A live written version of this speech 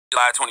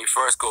July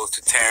 21st goes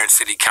to Tarrant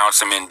City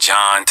Councilman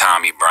John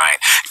Tommy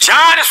Bryant.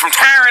 John is from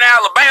Tarrant,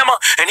 Alabama,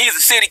 and he's a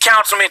city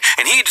councilman,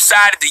 and he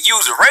decided to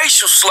use a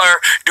racial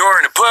slur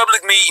during a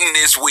public meeting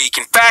this week.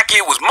 In fact,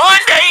 it was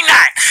Monday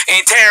night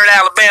in Tarrant,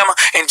 Alabama,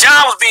 and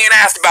John was being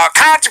asked about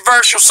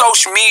controversial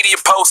social media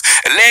posts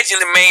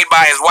allegedly made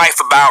by his wife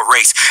about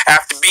race.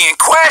 After being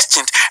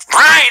questioned,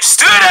 Bryant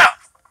stood up.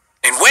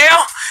 And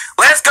well,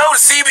 let's go to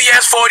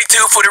CBS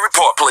 42 for the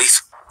report, please.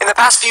 In the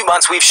past few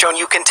months, we've shown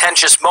you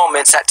contentious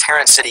moments at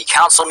Tarrant City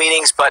Council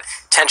meetings, but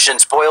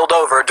tensions boiled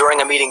over during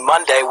a meeting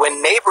Monday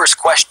when neighbors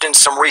questioned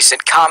some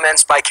recent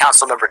comments by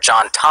Councilmember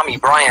John Tommy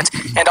Bryant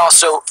and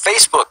also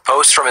Facebook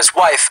posts from his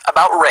wife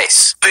about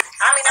race. I mean,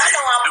 I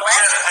know I'm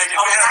black.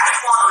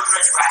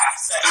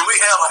 Do we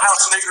have a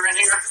house nigger in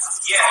here?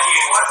 Yeah.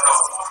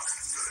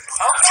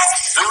 Okay.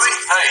 Do we?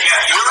 Hey,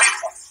 do we?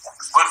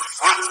 Would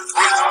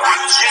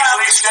she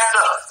please stand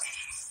up?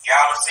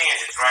 Y'all was seeing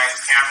this, right?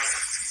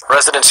 Camera.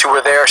 Residents who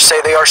were there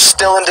say they are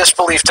still in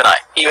disbelief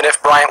tonight, even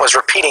if Bryant was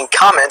repeating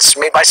comments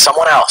made by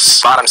someone else.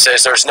 Bonham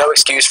says there's no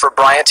excuse for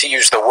Bryant to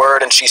use the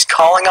word, and she's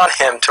calling on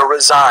him to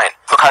resign.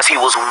 Because he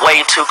was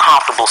way too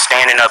comfortable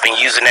standing up and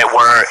using that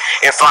word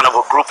in front of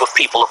a group of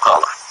people of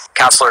color.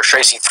 Councilor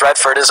Tracy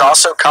Threadford is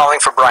also calling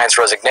for Bryant's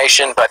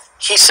resignation, but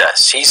he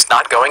says he's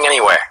not going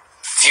anywhere.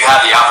 If you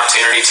had the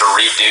opportunity to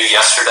redo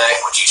yesterday,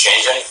 would you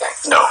change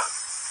anything? No.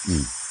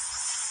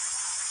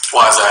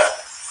 Why is that?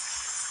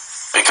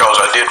 Because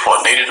I did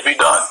what needed to be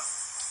done.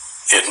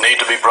 It needed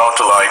to be brought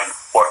to light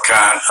what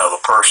kind of a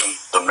person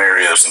the mayor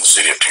is in the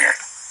city of Tarrant.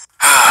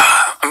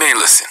 I mean,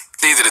 listen,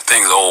 these are the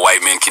things old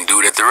white men can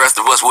do that the rest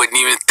of us wouldn't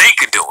even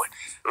think of doing.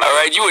 All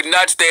right, you would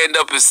not stand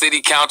up as city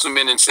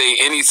councilman and say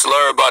any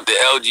slur about the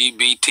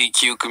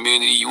LGBTQ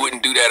community. You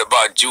wouldn't do that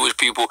about Jewish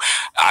people.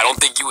 I don't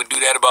think you would do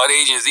that about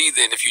Asians either.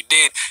 And if you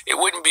did, it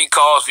wouldn't be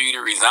cause for you to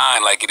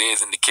resign like it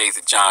is in the case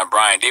of John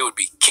Bryant. They would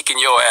be kicking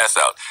your ass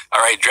out, all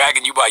right,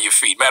 dragging you by your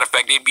feet. Matter of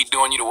fact, they'd be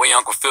doing you the way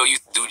Uncle Phil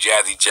used to do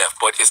Jazzy Jeff.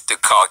 But it's the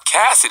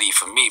caucasity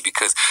for me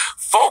because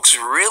folks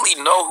really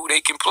know who they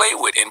can play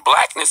with. And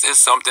blackness is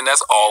something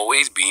that's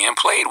always being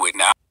played with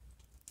now.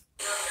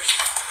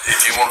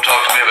 If you want to talk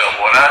to me about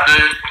what I do,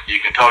 you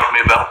can talk to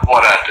me about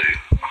what I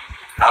do.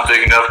 I'm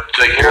big enough to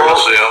take care of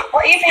myself.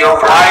 Well, even your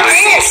wife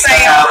did say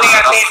on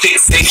there that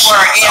you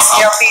were against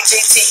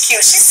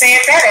LGBTQ. She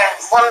said that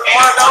in one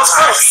of those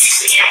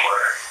posts.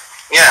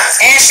 Yeah.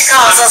 And she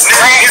calls us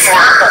black. The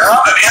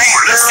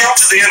N-word. Let's get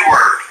to the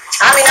N-word.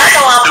 I mean, I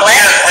know I'm black.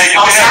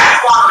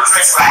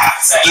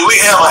 Do we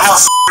have a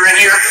house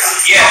in here?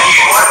 Yeah.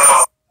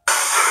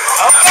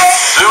 Okay.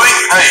 Do we?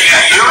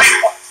 Hey, do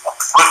we?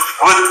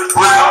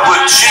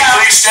 Would she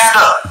please stand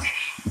up?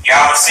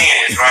 Y'all was seeing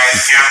this, right?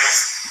 Camera.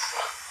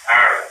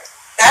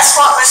 That's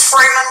what Miss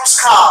Freeman was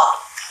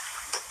called.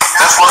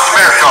 That's what the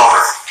mayor called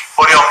her.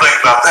 What do y'all think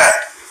about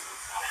that?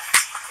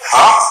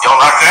 Huh? Y'all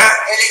like that?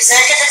 In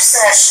executive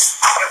session,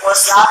 it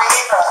was not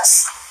any of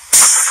us.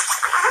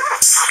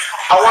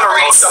 I want to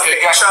read something.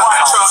 I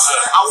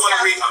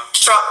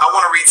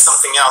want to read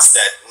something else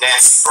that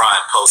Nancy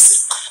Bryant posted.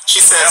 She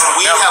says,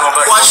 "We have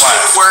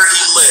questioned where he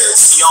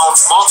lives. He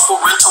owns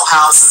multiple rental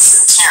houses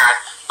in Tarrant,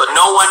 but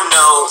no one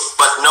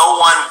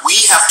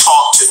we have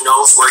talked to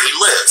knows where he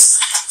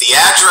lives. The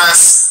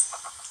address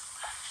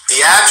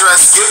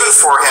given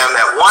for him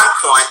at one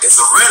point is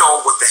a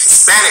rental with a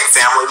Hispanic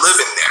family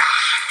living there.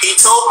 He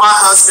told my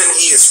husband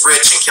he is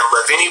rich and can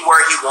live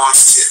anywhere he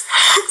wants to.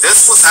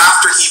 This was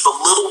after he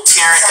belittled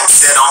Tarrant and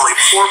said only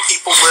poor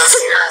people live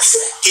here.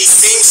 He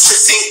seems to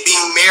think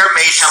being mayor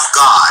made him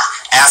God.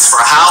 As for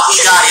how he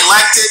got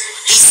elected,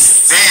 he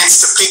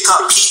advanced to pick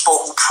up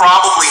people who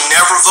probably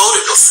never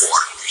voted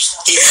before.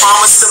 He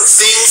promised them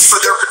things for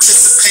their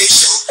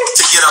participation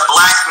to get a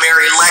black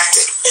mayor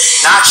elected.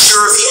 Not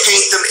sure if he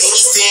paid them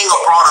anything or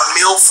brought a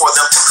meal for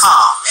them to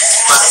come.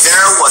 But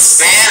there was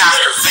van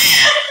after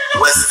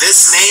van with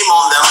this name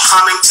on them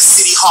coming to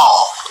City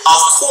Hall.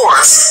 Of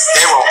course,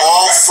 they were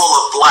all full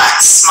of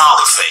black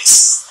smiley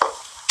face."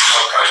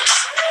 Okay.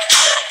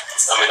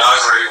 I mean, I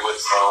agree with...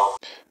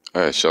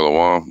 Alright,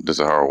 Shalom. This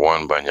is Howard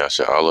 1 by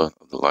Nyasha Allah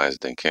of the Lions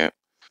Den Camp.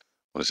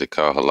 When I say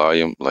Kal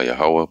Halayim, La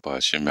Yahweh, by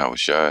Hashem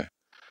Yahushai,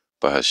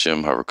 by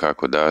Hashem Harakah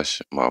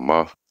Kodash,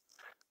 Ma'amaf.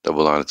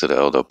 Double honor to the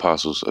elder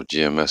apostles of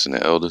GMS and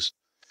the elders.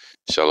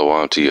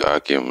 Shalom to you,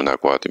 Akim,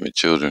 Menakwatim, and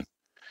children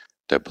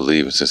that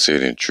believe in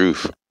sincerity and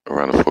truth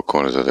around the four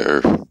corners of the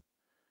earth.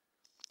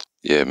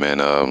 Yeah, man,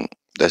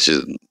 that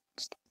shit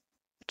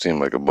seemed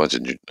like a bunch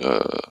of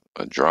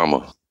a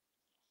drama.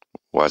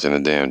 Watching a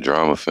damn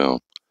drama film.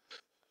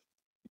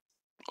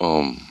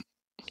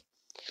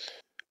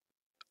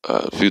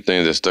 A few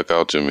things that stuck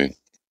out to me.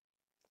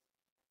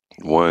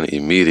 One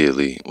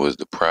immediately was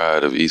the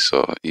pride of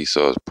Esau.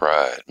 Esau's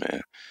pride,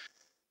 man.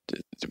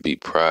 To be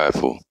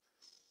prideful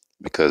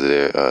because of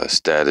their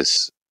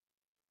status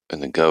in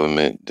the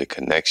government, the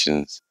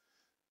connections,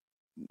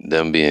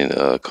 them being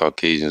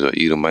Caucasians or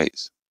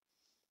Edomites.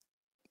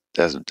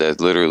 That's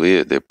literally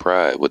it. Their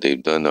pride, what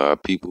they've done to our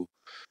people.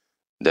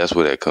 That's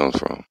where that comes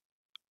from.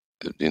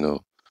 You know,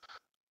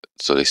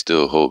 so they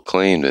still hold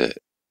claim to that.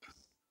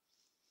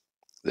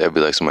 That'd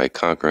be like somebody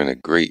conquering a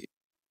great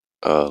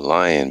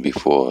lion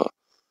before,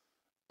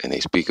 and they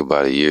speak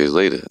about it years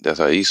later. That's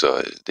how Esau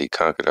is. They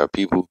conquered our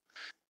people,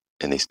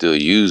 and they still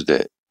use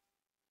that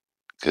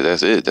because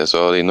that's it. That's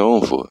all they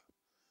known for.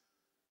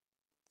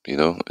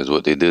 Is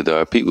what they did to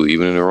our people,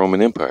 even in the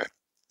Roman Empire.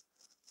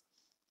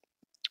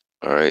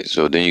 All right,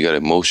 so then you got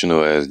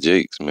emotional ass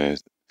Jakes, man.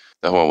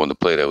 That's why I wanted to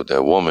play that with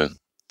that woman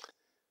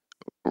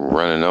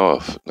running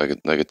off like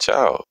a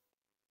child.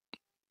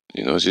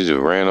 She just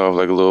ran off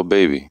like a little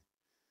baby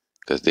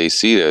because they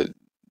see that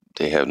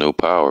they have no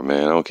power,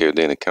 man. I don't care if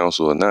they're in the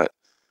council or not,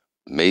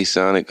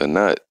 Masonic or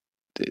not,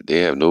 they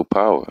have no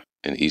power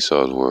in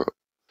Esau's world.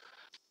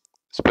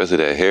 Especially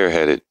that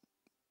hair-headed,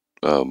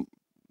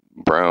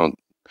 brown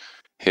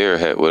hair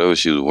hat, whatever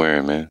she was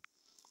wearing, man.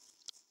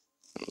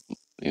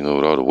 With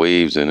all the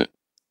waves in it,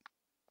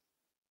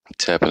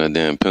 tapping a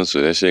damn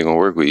pencil. That shit ain't gonna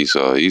work with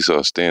Esau.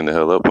 Esau stand the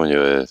hell up on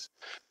your ass.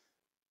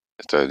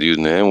 Start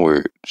using the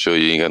N-word. Show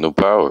you ain't got no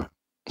power.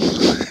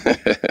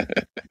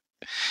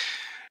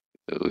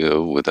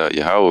 Without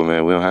Yahweh,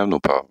 man, we don't have no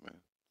power, man.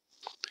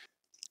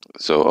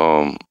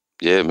 So,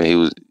 yeah,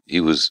 man, he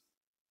was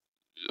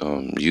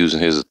using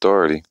his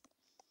authority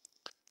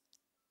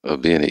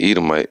of being an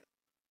Edomite.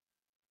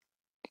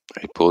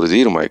 He pulled his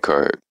Edomite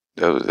card.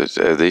 That's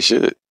as they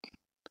should.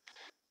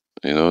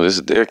 This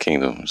is their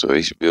kingdom, so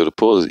he should be able to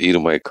pull his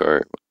Edomite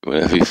card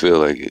whenever he feel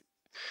like it.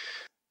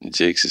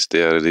 Jake should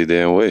stay out of their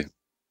damn way.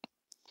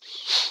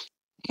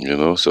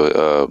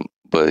 So,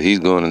 but he's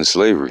going into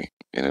slavery,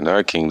 and in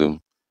our kingdom,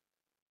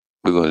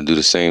 we're going to do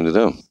the same to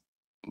them.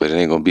 But it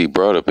ain't going to be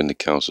brought up in the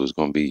council. It's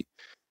going to be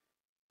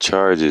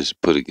charges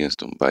put against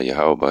them by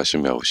Yahweh, by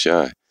Shem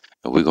Yahushai,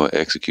 and we're going to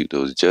execute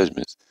those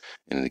judgments.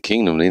 And in the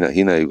kingdom, he's not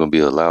even going to be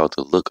allowed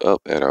to look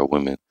up at our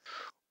women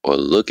or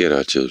look at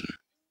our children.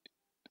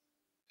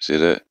 See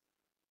that?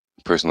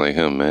 A person like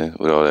him, man,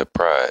 with all that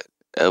pride,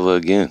 ever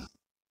again.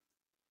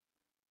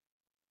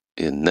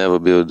 He'll never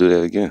be able to do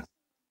that again.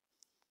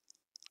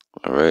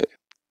 All right.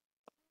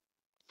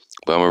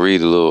 But I'm going to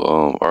read a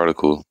little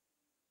article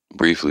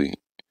briefly.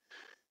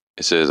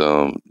 It says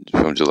from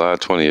July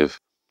 20th,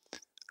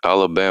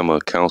 Alabama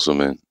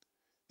councilman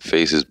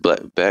faces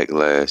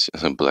backlash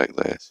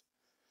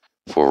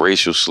for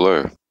racial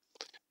slur.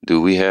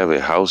 Do we have a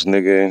house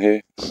nigga in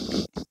here?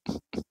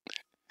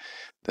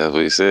 That's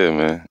what he said,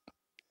 man.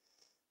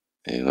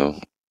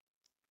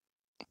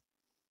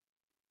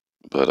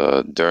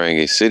 But during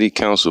a city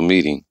council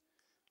meeting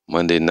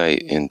Monday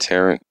night in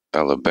Tarrant,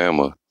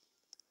 Alabama,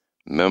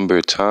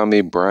 member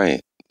Tommy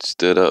Bryant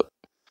stood up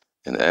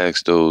and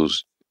asked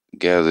those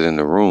gathered in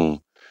the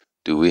room,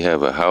 do we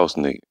have a house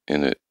nigga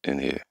in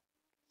here?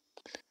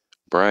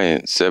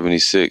 Bryant,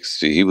 76,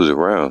 see, he was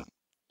around,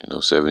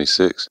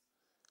 76.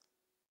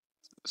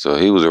 So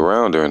he was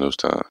around during those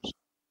times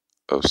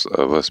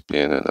of us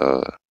being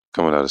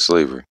coming out of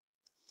slavery.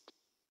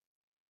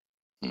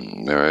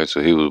 All right,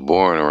 so he was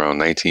born around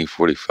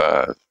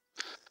 1945.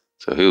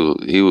 So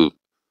he was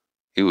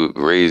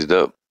raised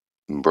up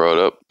and brought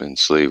up in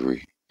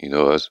slavery.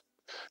 Us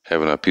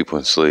having our people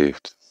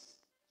enslaved.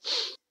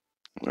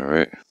 All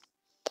right.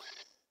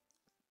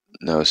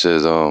 Now it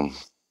says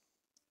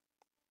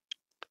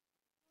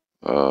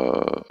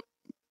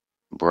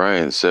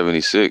Brian,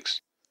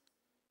 76,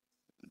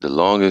 the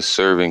longest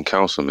serving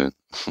councilman,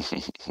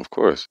 of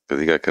course, because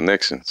he got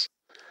connections.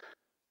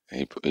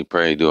 He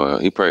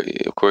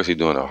probably of course he's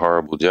doing a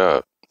horrible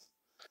job.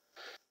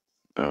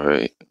 All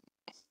right.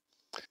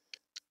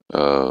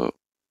 The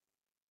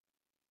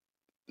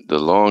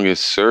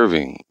longest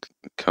serving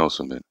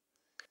councilman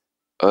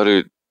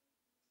uttered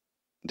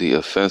the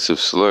offensive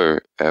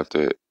slur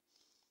after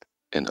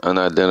an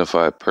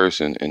unidentified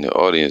person in the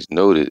audience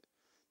noted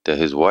that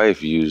his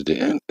wife used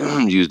the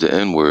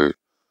N-word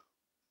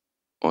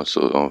on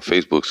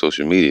Facebook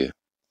social media.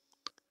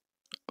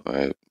 All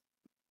right.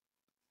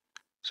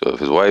 So if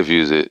his wife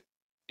used it,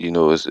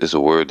 it's a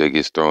word that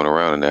gets thrown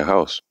around in their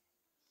house.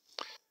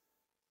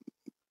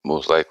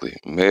 Most likely.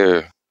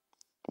 Mayor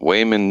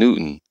Wayman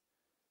Newton,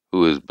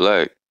 who is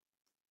black,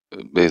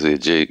 basically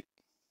Jake,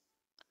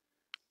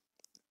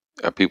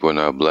 our people are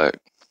not black,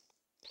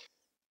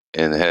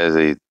 and has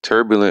a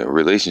turbulent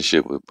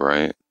relationship with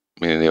Bryant,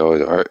 meaning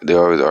they're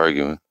always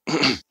arguing,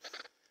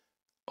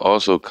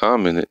 also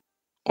commented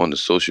on the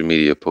social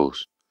media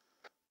post.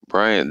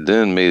 Bryant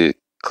then made it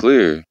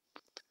clear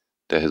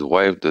that his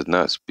wife does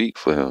not speak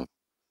for him.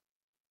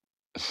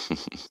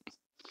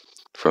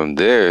 From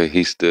there,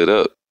 he stood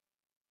up.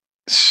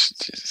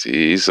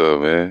 See, Esau,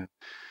 man,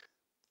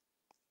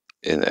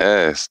 and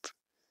asked,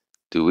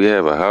 do we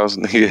have a house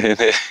nigga in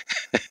there?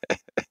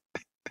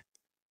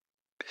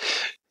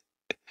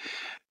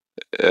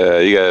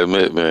 You gotta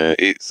admit, man,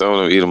 some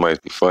of them Edomites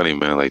be funny,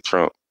 man, like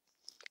Trump.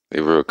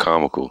 They real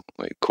comical,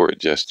 like court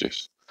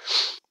gestures.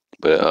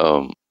 But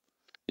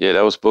yeah,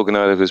 that was spoken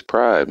out of his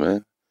pride,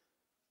 man.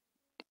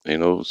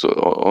 So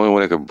only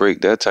one that could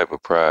break that type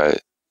of pride,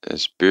 that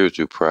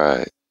spiritual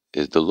pride,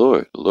 is the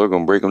Lord. The Lord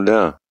gonna break them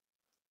down.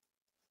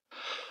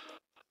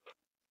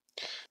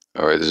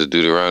 All right, this is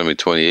Deuteronomy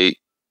 28,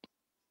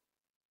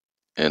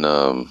 and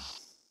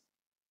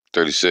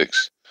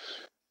 36.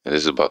 And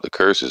this is about the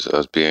curses,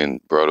 us being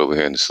brought over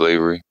here into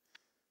slavery.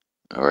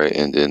 All right.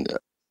 And then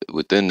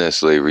within that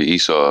slavery,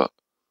 Esau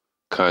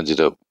conjured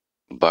up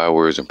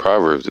bywords and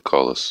proverbs to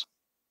call us,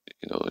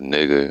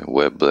 nigger,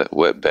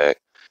 wetback,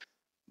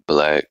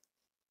 black.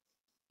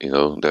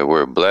 That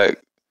word black,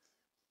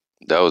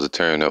 that was a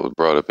term that was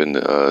brought up in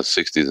the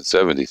 60s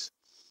and 70s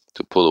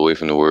to pull away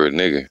from the word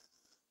nigger.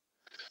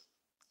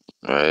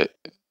 All right.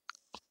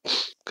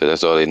 Because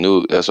that's all they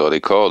knew. That's all they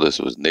called us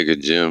was nigger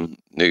Jim,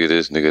 nigger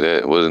this, nigger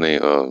that. What's his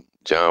name?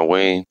 John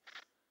Wayne.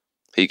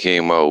 He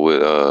came out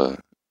with,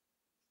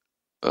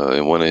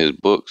 in one of his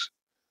books,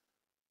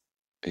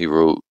 he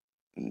wrote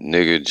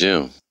nigger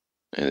Jim.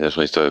 And that's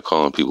when he started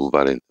calling people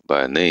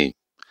by a name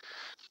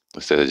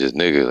instead of just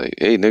nigger. Like,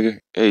 hey, nigger.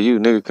 Hey, you,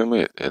 nigger, come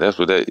here. And that's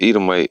what that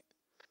Edomite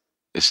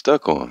is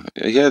stuck on.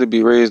 He had to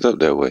be raised up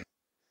that way.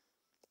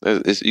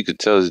 You could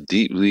tell it's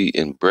deeply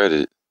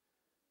embedded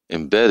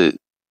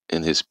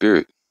in his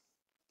spirit.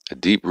 A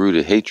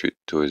deep-rooted hatred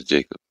towards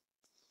Jacob.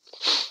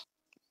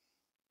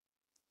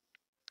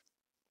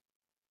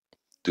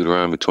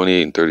 Deuteronomy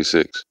 28 and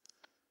 36.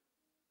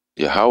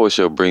 Yahweh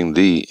shall bring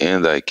thee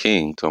and thy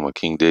king, talking about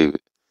King David,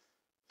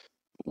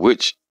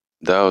 which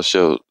thou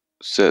shalt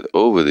set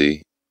over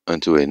thee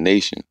unto a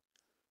nation,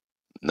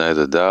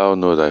 neither thou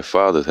nor thy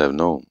fathers have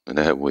known. And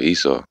that happened with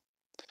Esau.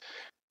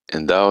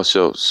 And thou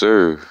shalt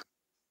serve,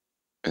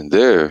 and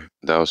there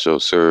thou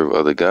shalt serve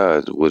other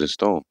gods, wood and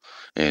stone.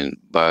 And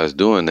by us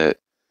doing that,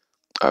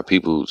 our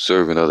people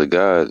serving other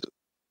gods,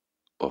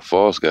 or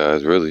false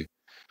gods, really,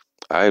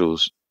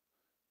 idols,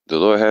 the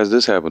Lord has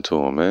this happen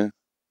to them, man.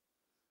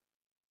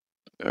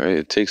 All right,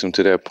 it takes them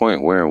to that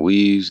point, wearing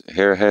weaves,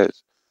 hair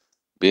hats,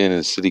 being in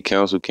the city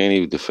council, can't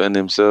even defend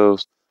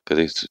themselves because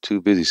they're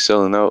too busy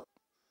selling out.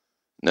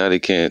 Now they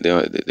can't.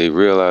 They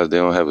realize they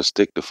don't have a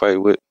stick to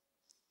fight with.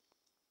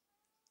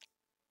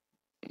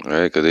 All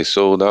right, because they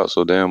sold out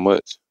so damn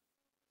much.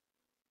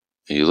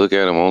 And you look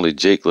at them, only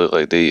Jake look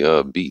like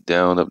they beat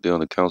down up there on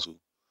the council,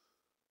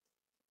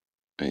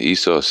 and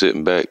Esau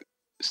sitting back,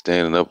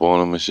 standing up on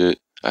them and shit.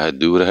 I had to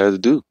do what I had to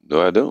do.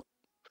 No, I don't.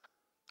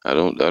 I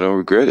don't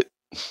regret it.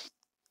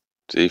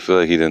 So he feel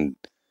like he didn't.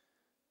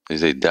 They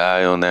say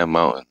die on that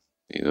mountain.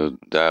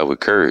 Die with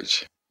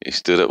courage. He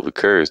stood up with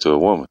courage to a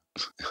woman.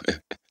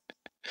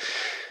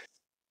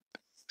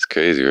 It's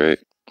crazy, right?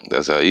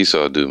 That's how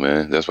Esau do,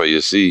 man. That's why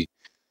you see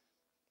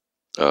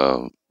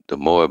the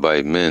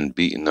Moabite men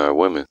beating our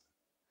women.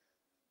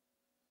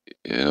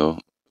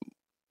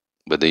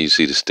 But then you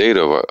see the state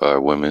of our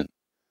women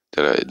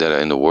that are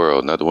in the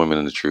world, not the women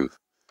in the truth,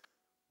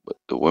 but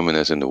the women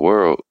that's in the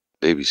world.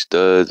 They be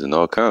studs and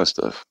all kind of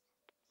stuff,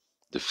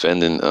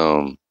 defending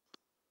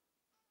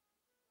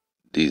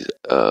these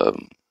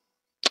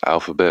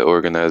alphabet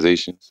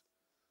organizations.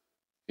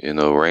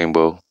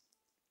 Rainbow.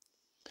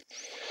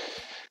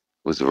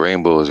 Which the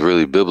rainbow is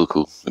really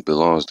biblical. It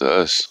belongs to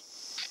us.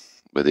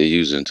 But they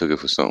used it and took it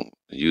for something.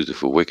 They used it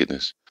for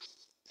wickedness.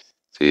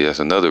 See, that's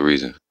another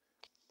reason.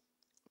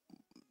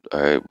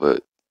 All right,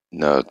 but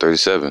now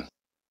 37.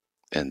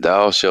 And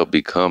thou shalt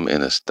become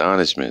an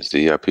astonishment.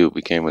 See how people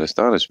became an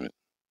astonishment.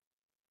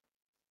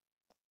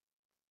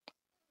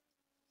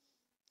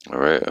 All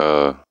right,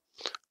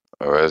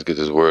 let's get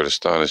this word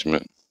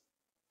astonishment.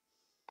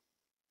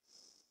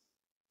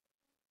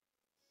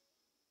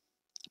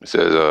 It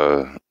says,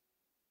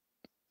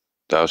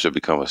 thou shalt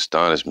become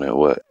astonishment.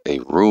 What? A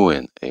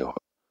ruin. It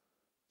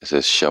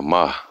says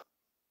Shema.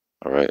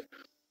 All right.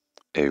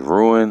 A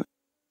ruin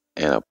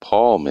and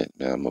appallment.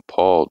 Man, I'm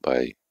appalled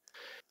by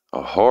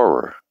a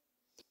horror,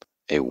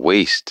 a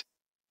waste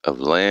of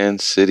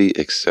land, city,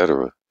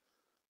 etc.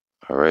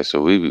 All right.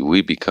 So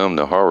we become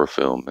the horror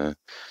film, man.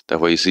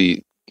 That's why you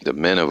see the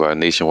men of our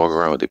nation walk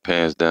around with their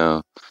pants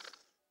down,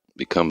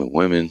 becoming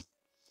women,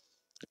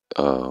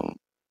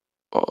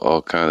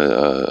 all kind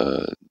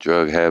of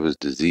drug habits,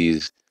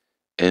 disease,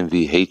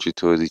 envy, hatred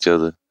towards each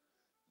other.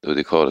 What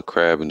they call the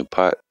crab in the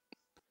pot.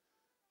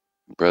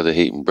 Brother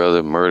hating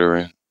brother,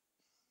 murdering,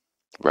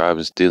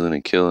 robbing, stealing,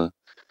 and killing.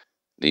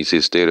 Then you see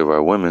the state of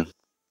our women.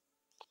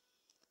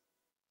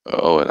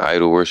 And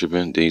idol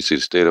worshiping. Then you see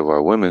the state of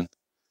our women.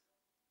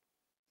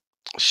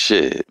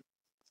 Shit.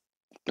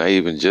 Not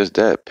even just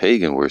that.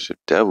 Pagan worship,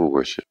 devil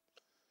worship.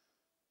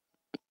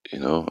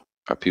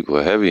 Our people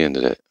are heavy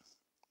into that.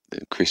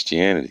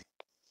 Christianity.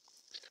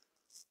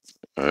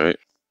 All right.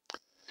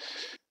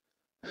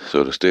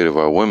 So the state of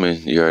our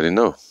women, you already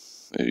know.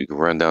 You can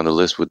run down the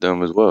list with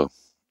them as well.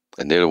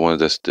 And they're the ones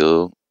that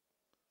still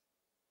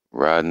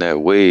riding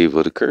that wave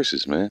of the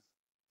curses, man.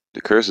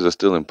 The curses are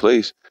still in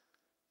place.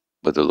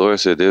 But the Lord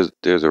said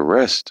there's a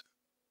rest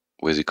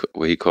where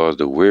he calls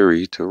the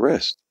weary to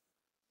rest.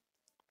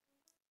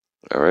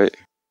 All right.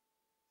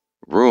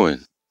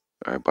 Ruin.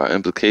 All right. By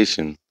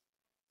implication,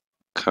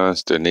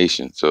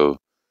 consternation. So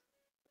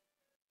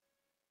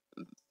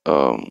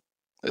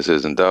it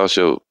says, and thou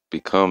shalt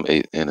become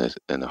a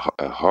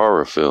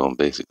horror film,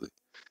 basically.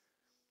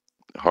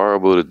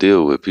 Horrible to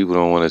deal with. People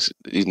don't want to.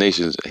 These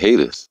nations hate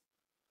us.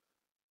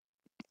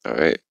 All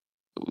right.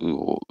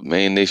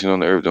 Main nation on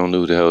the earth don't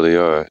know who the hell they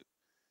are.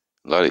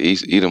 A lot of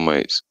East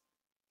Edomites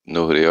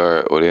know who they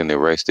are, or they're in their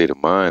right state of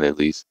mind at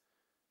least,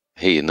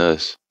 hating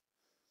us.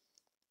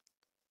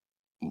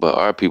 But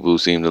our people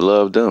seem to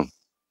love them.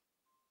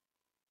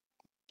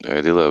 All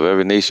right, they love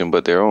every nation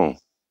but their own.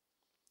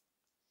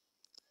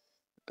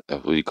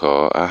 That's what you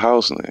call a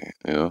house name,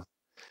 you know.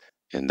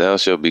 And thou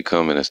shalt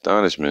become an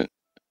astonishment,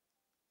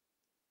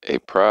 a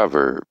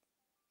proverb.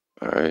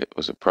 All right,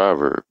 what's a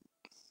proverb?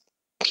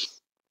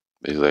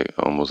 It's like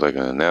almost like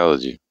an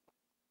analogy,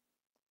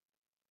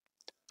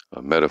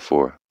 a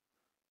metaphor,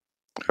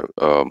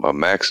 a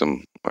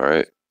maxim. All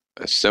right,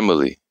 a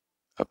simile,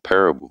 a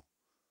parable,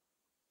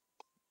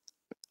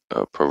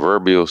 a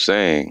proverbial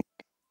saying,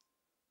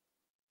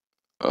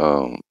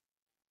 an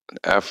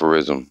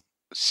aphorism,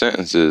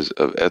 sentences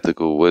of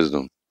ethical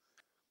wisdom,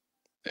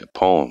 a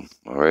poem.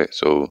 All right,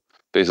 so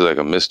basically like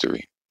a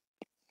mystery.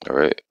 All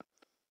right,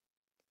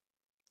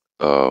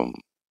 um,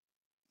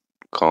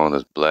 calling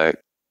us black,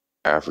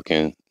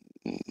 African,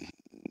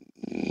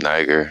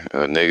 Niger,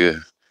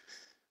 nigga,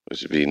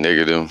 which would be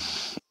niggerdom.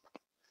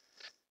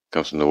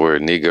 Comes from the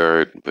word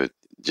N-Gger, but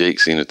Jake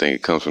seemed to think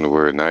it comes from the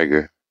word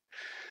Niger.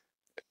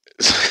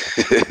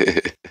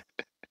 It's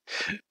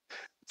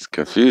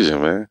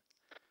confusion, man.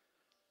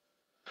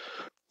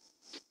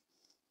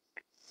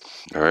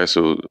 All right,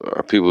 so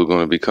our people are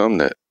going to become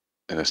that,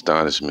 an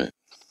astonishment,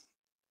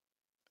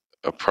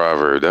 a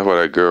proverb. That's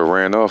why that girl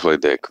ran off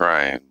like that,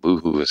 crying,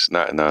 boo-hoo, and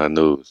snotting out her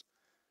nose.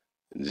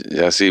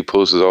 I see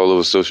posters all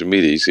over social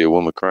media. You see a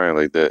woman crying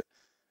like that,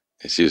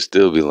 and she'll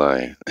still be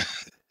lying.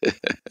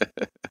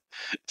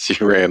 She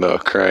ran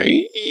off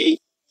crying,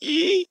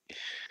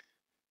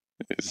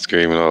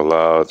 screaming all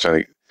loud,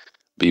 trying to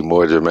be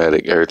more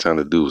dramatic every time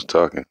the dude was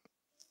talking.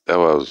 That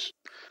was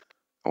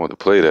I want to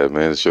play that,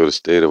 man, to show the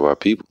state of our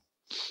people.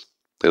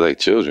 They like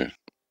children.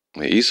 I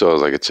mean, Esau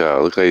was like a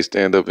child. Look how he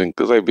stand up it's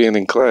like being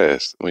in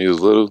class when he was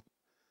little,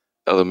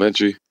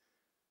 elementary.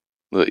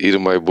 Little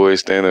Edomite boy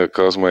standing up,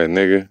 calls somebody a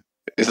nigga.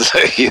 It's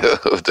like, yo,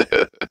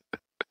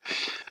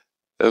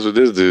 that's what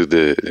this dude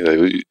did. He's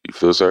like, you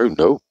feel sorry?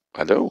 No,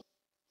 I don't.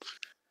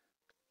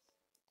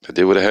 I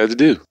did what I had to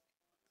do.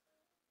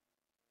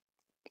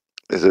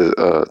 It says,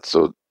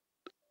 so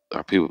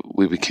our people,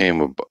 we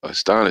became a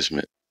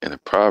astonishment and a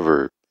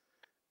proverb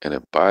and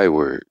a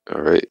byword.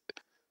 All right.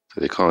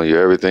 So they calling you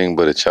everything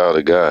but a child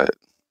of God.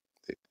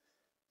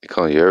 They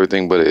calling you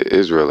everything but an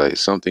Israelite.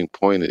 Something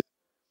pointed,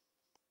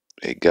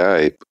 a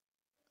guide,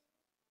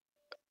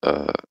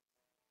 uh,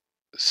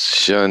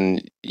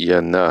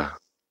 Shunyana,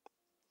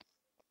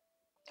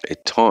 a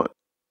taunt,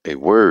 a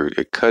word,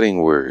 a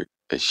cutting word,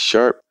 a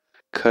sharp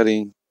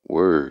cutting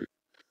word.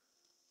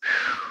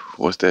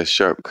 What's that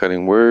sharp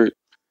cutting word?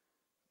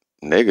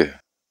 Nigga.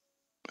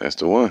 That's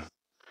the one.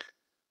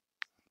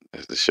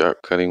 That's the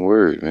sharp cutting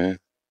word, man.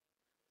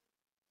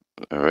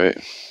 All right.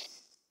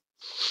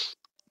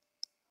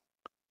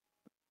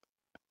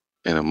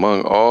 And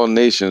among all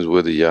nations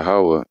where the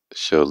Yahweh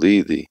shall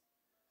lead thee.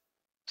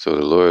 So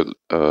the Lord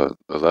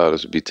allowed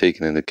us to be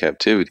taken into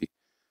captivity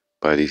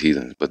by these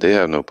heathens, but they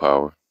have no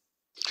power.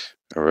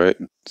 All right.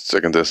 2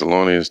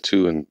 Thessalonians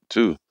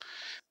 2:2.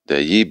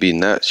 That ye be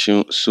not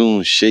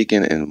soon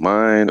shaken in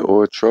mind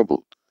or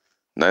troubled,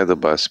 neither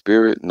by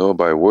spirit, nor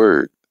by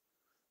word,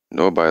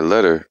 nor by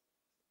letter,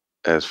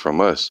 as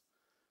from us,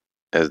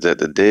 as that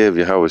the day of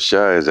Yahweh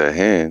Shai is at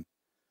hand.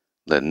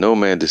 Let no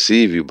man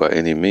deceive you by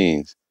any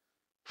means,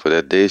 for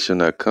that day shall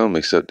not come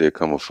except there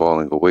come a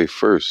falling away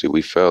first. See,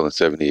 we fell in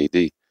 70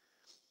 AD.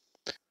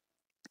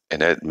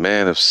 And that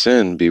man of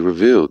sin be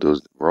revealed,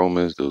 those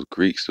Romans, those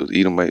Greeks, those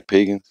Edomite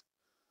pagans.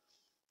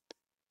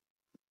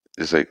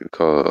 It's like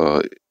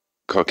called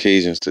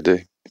Caucasians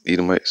today,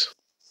 Edomites.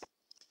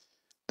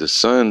 The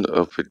son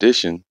of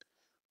perdition,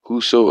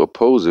 whoso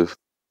opposeth,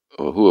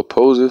 or who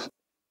opposeth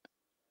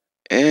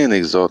and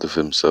exalteth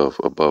himself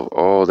above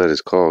all that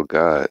is called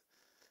God,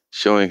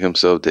 showing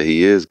himself that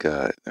he is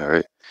God. All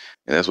right,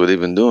 and that's what they've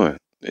been doing.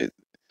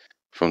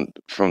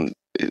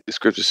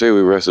 Scripture say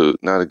we wrestle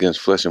not against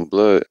flesh and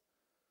blood,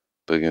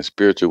 but against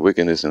spiritual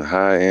wickedness in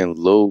high and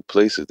low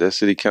places. That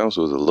city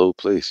council is a low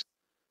place,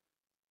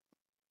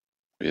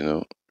 you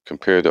know,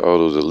 compared to all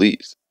those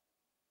elites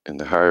and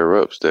the higher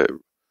ups that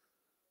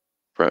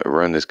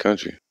run this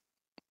country.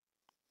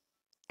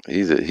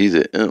 He's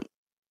an imp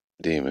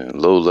demon,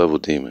 low level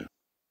demon,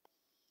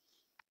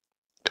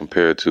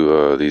 compared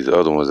to these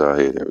other ones out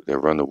here that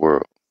run the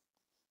world.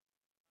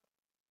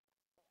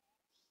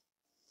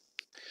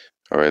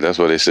 All right, that's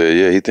why they said,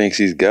 yeah, he thinks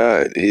he's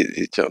God.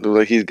 He jumped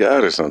like he's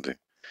God or something.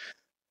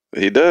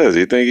 He does.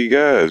 He think he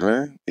God,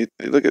 man.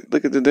 Look at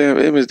the damn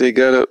image they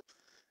got up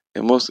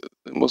in most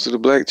of the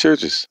black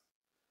churches.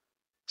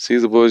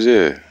 Caesar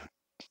Borgia.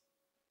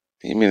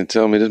 You mean to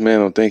tell me this man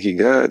don't think he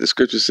God? The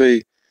scriptures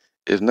say,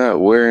 if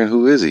not, where and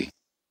who is he?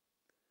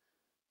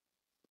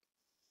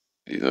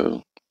 You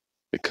know,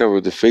 it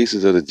covered the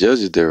faces of the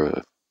judges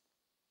thereof.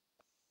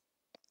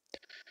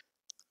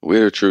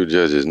 We're the true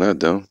judges, not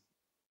them.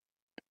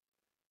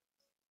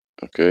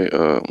 Okay,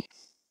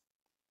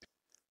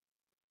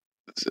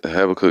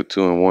 Habakkuk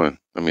 2:1.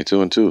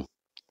 2:2.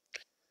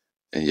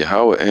 And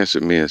Yahweh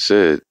answered me and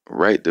said,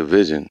 write the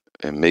vision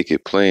and make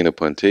it plain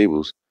upon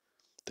tables,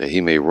 that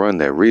he may run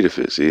that readeth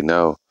it. See,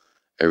 now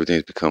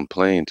everything's become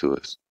plain to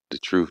us. The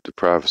truth, the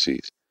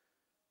prophecies,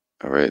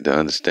 all right, the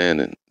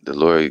understanding, the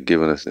Lord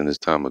given us in this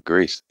time of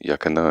grace,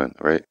 Yakanan,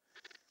 right?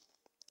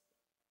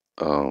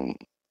 Um,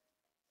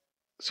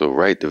 so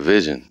write the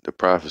vision, the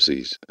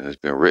prophecies, and it's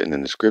been written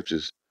in the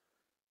scriptures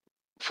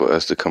for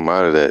us to come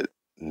out of that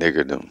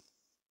niggerdom.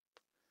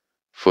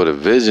 For the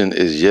vision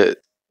is yet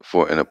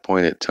for an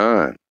appointed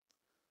time,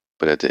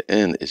 but at the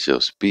end it shall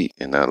speak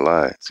and not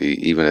lie. See,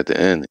 even at the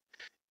end,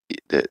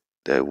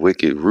 that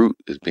wicked root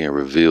is being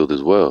revealed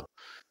as well.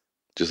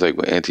 Just like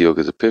with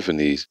Antiochus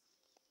Epiphanes,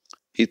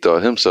 he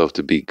thought himself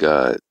to be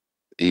God.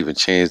 He even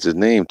changed his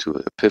name to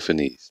it,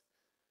 Epiphanes.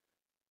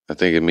 I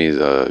think it means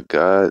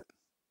God.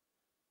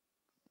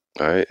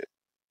 All right,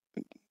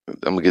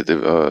 I'm gonna get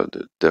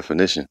the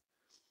definition.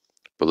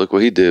 But look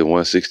what he did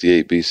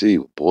 168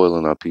 BC,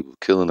 boiling our people,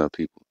 killing our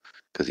people,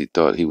 because he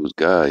thought he was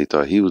God. He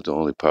thought he was the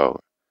only power.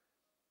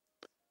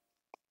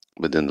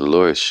 But then the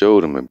Lord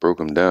showed him and broke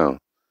him down,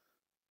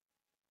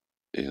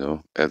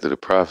 after the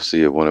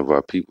prophecy of one of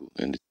our people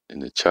and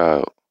the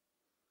child,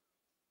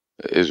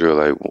 an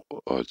Israelite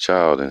or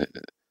child, and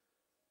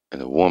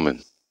a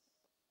woman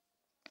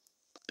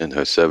and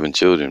her 7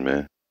 children,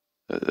 man.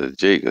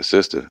 Jake, a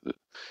sister,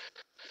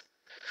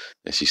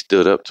 and she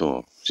stood up to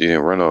him. She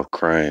didn't run off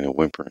crying and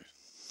whimpering.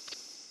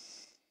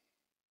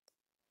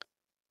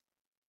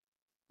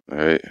 All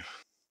right.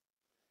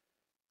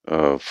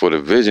 For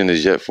the vision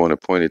is yet for an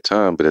appointed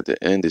time, but at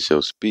the end it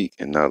shall speak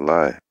and not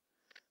lie.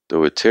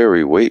 Though it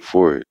tarry, wait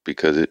for it,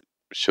 because it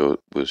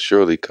will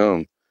surely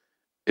come.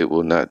 It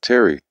will not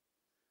tarry.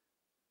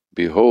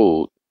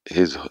 Behold,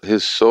 his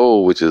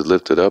soul which is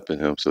lifted up in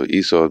him. So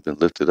Esau has been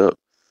lifted up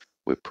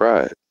with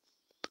pride.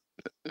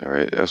 All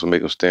right, that's what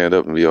make him stand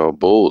up and be all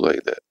bold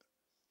like that.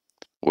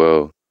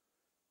 Well,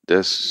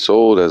 that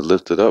soul that's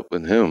lifted up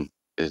in him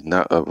is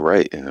not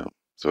upright in him.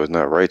 So it's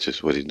not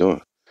righteous what he's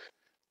doing.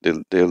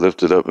 They're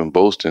lifted up and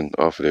boasting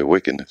off of their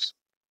wickedness.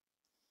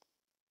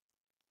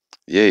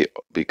 Yea,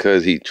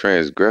 because he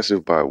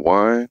transgressive by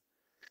wine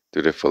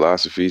through their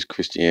philosophies,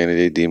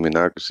 Christianity,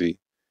 demonocracy,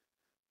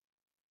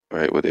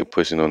 right? What they're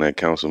pushing on that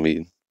council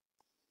meeting.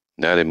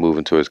 Now they're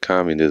moving towards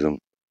communism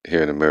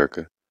here in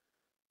America.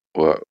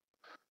 Well,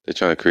 they're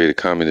trying to create a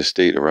communist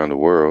state around the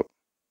world,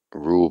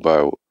 ruled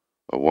by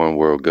a one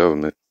world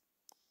government.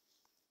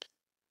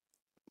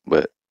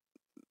 But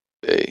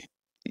hey,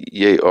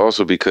 yea,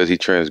 also because he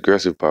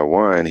transgressive by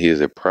wine, he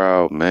is a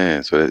proud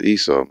man. So that's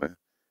Esau, man.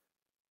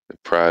 The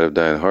pride of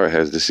thine heart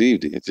has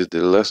deceived thee. It just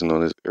did a lesson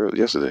on this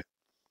yesterday.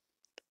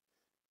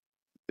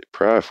 They're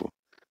prideful.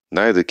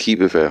 Neither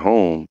keepeth at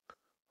home,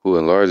 who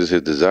enlarges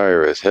his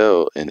desire as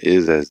hell, and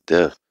is as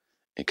death,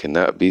 and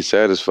cannot be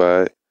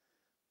satisfied,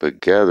 but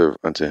gathereth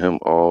unto him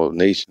all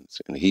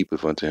nations, and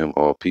heapeth unto him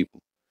all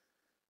people.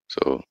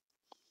 So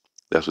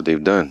that's what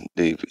they've done.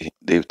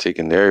 They've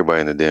taken everybody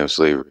into damn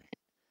slavery.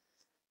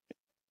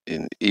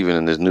 And even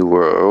in this new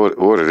world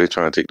order, they're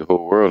trying to take the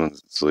whole world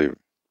into slavery.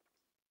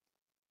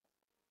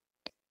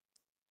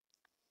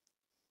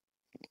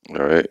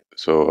 All right.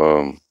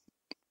 So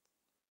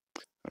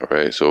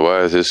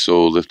why is his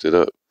soul lifted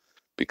up?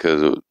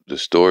 Because of the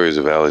stories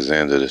of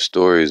Alexander, the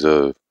stories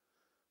of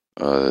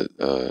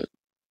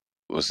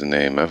what's the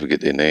name? I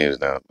forget their names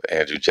now.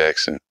 Andrew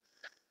Jackson.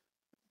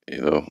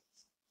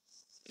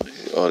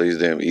 All these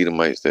damn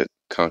Edomites that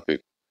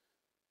conquered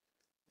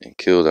and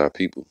killed our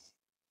people.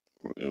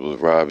 It was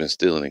robbing,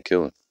 stealing, and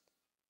killing.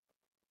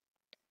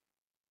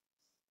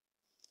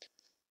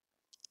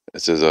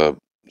 It says,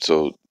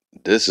 so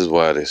this is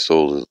why their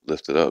soul is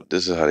lifted up.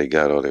 This is how they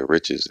got all their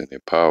riches and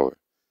their power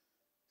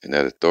and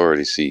that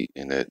authority seat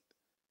and that,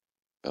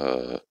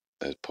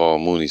 as Paul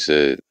Mooney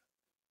said,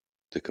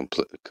 the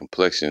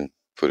complexion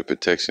for the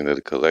protection of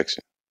the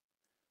collection,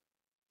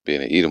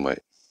 being an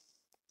Edomite.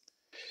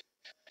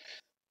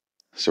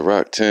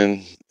 Sirach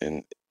 10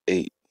 and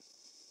 8.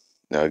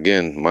 Now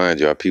again,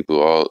 mind you, a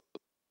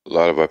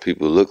lot of our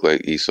people look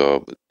like Esau,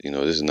 but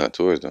this is not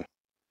towards them.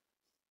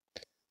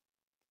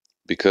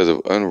 Because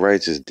of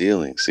unrighteous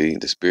dealing, see,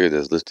 the spirit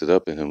that's lifted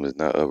up in him is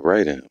not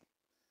upright in him.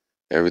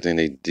 Everything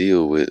they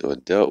deal with or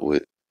dealt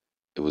with,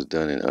 it was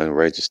done in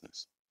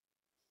unrighteousness.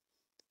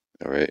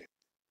 All right.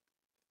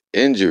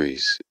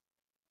 Injuries,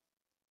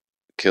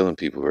 killing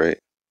people, right?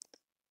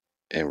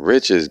 And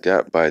riches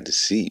got by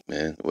deceit,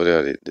 man. What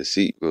are they?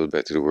 Deceit goes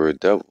back to the word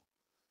devil.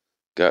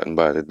 Gotten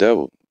by the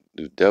devil,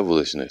 through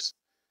devilishness.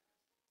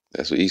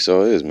 That's what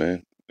Esau is,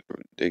 man.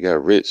 They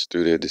got rich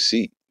through their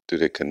deceit, through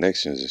their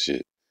connections and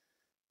shit.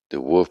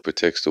 The wolf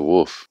protects the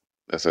wolf.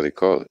 That's how they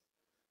call it.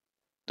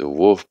 The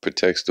wolf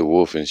protects the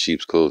wolf in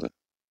sheep's clothing.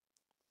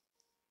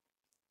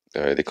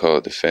 All right, they call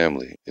it The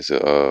Family. It's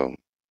a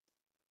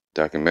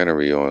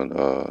documentary on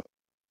I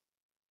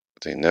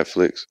think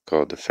Netflix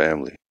called The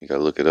Family. You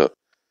gotta look it up.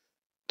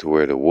 To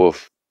where the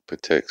wolf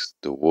protects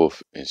the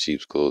wolf in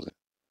sheep's clothing.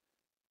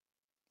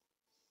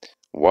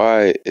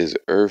 Why is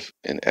earth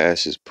and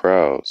ashes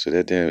proud? So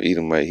that damn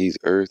Edomite, he's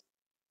earth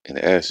and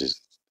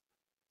ashes.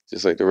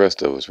 just like the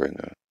rest of us right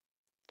now.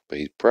 But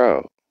he's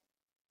proud.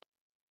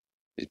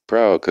 He's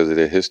proud because of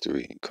their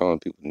history, calling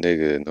people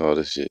nigga and all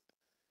this shit.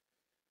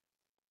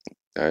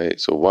 All right,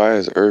 so why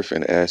is Earth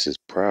and Ashes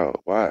proud?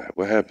 Why?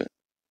 What happened?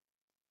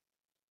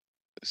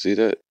 See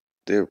that?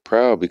 They're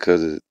proud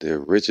because of their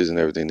riches and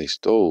everything they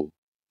stole.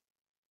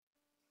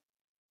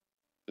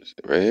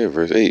 Right here,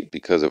 verse 8,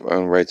 because of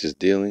unrighteous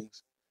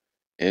dealings,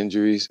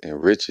 injuries,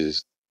 and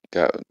riches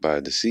got by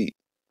deceit.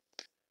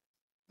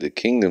 The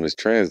kingdom is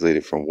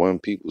translated from one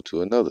people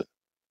to another.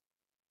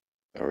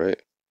 All right.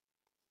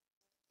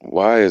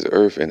 Why is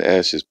Earth and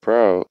Ashes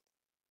proud?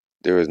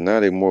 There is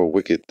not a more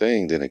wicked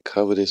thing than a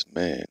covetous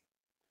man.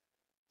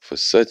 For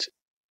such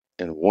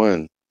an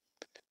one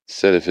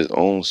setteth his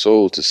own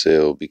soul to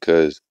sale,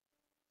 because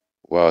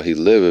while he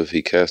liveth,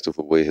 he casteth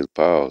away his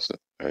bowels.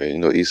 All right, you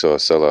know Esau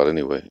is sellout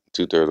anyway.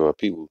 2/3 of our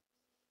people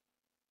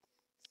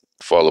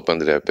fall up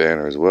under that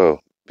banner as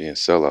well, being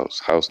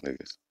sellouts, house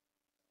niggas.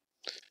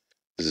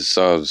 This is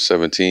Psalms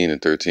 17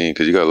 and 13,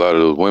 because you got a lot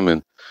of those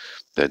women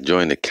that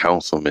join the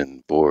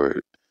councilman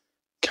board.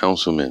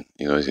 Councilman,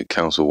 you know, he's a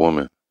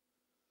councilwoman.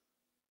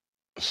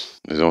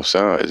 It don't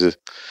sound, it's just,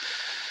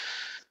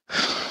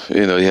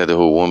 you know, you had the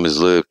whole woman's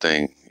lib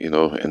thing, you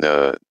know, and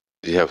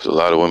you have a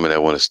lot of women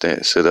that want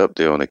to sit up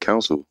there on the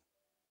council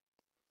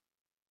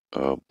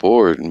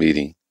board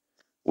meeting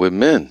with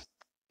men.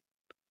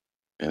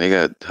 And they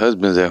got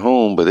husbands at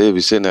home, but they'll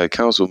be sitting at a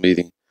council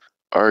meeting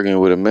arguing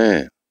with a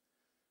man.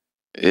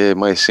 Yeah, it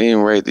might seem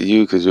right to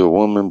you because you're a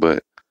woman,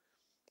 but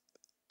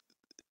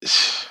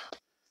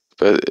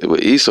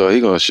with Esau,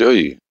 he gonna show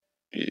you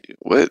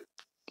what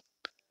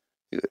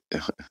he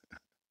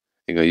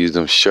gonna use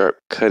them sharp,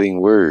 cutting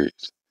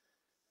words.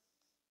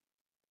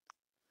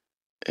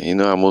 And you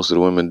know how most of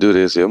the women do?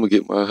 They say, "I'm gonna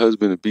get my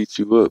husband to beat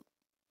you up."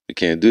 You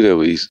can't do that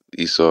with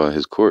Esau in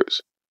his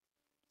courts.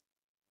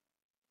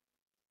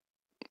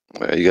 You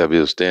gotta be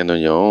able to stand on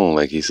your own,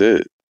 like he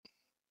said.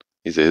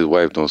 He said his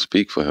wife don't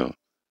speak for him.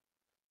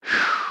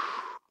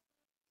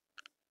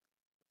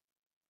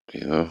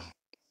 You know.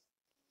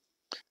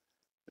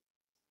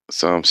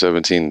 Psalm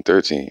 17 and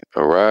 13.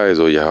 Arise,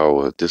 O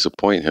Yahweh,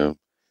 disappoint him,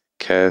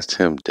 cast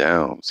him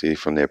down. See,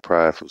 from their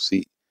prideful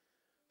seat,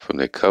 from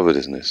their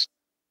covetousness,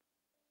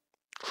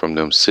 from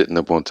them sitting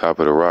up on top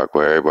of the rock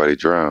where everybody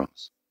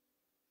drowns.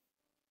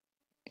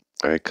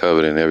 Right,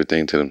 coveting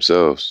everything to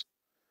themselves.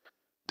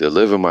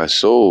 Deliver my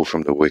soul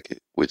from the wicked,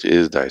 which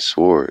is thy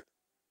sword.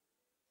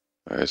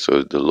 All right,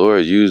 so the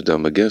Lord used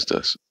them against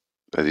us,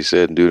 as he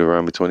said in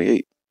Deuteronomy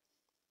 28.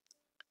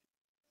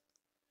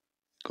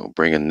 Gonna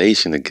bring a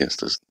nation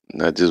against us,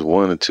 not just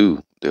one or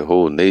two. The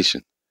whole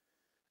nation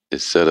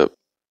is set up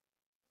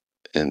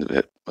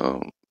and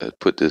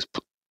put this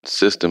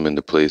system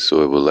into place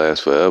so it will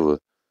last forever.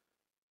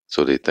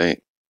 So they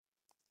think,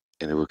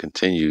 and it will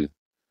continue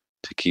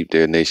to keep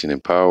their nation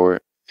in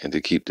power and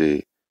to keep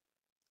the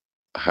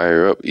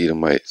higher up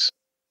Edomites,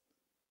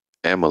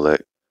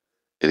 Amalek,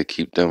 it'll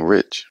keep them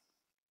rich.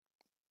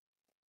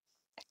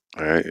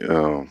 All right,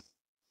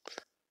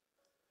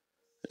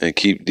 and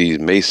keep these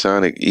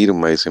Masonic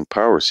Edomites in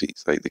power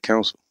seats like the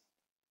council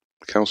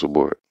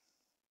board.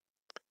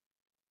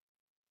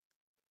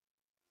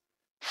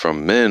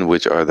 From men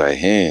which are thy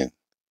hand,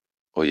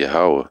 O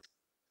Yahweh,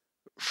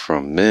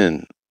 from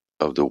men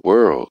of the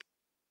world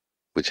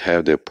which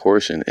have their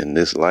portion in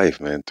this life,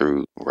 man,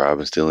 through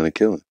robbing, stealing, and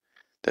killing.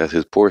 That's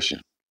his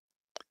portion.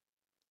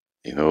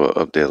 You know,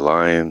 up there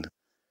lying,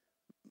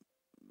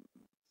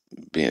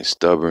 being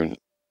stubborn,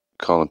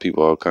 calling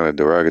people all kind of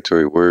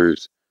derogatory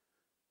words,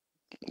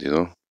 you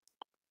know.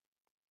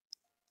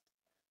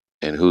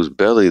 And whose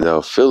belly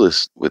thou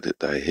fillest with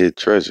thy hid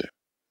treasure.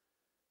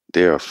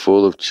 They are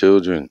full of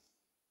children,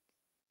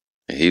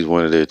 and he's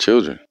one of their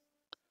children.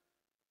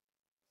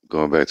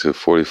 Going back to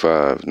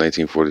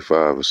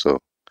 1945 or so.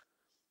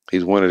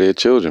 He's one of their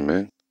children,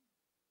 man.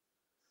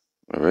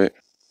 All right.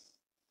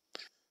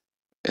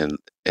 And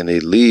they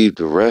leave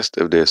the rest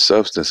of their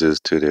substances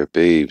to their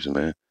babes,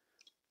 man.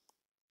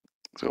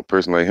 So a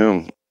person like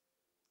him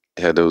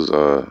had those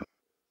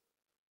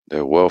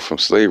that wealth from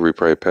slavery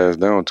probably passed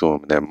down to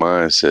him. That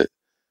mindset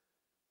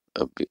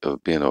of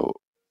being a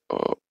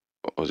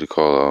what's it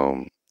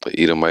called? The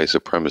Edomite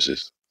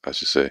supremacist, I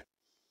should say.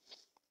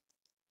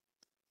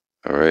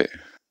 All right.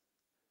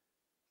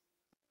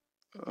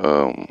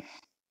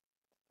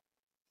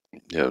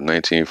 Yeah,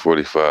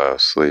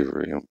 1945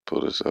 slavery. I'm gonna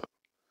pull this up.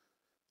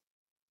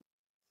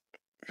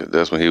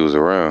 That's when he was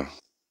around.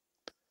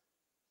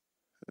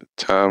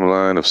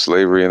 Timeline of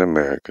slavery in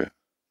America.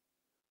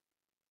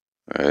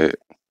 All right.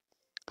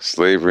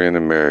 Slavery in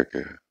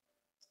America.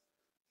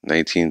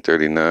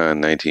 1939,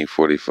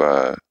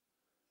 1945.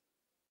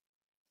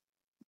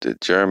 The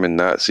German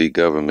Nazi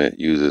government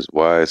uses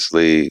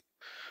widespread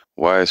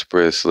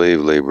slave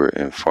labor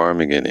in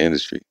farming and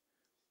industry.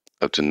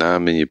 Up to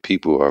 9 million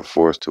people are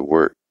forced to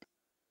work.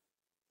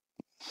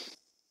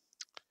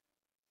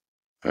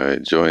 All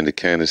right, join the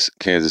Kansas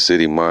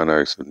City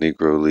Monarchs of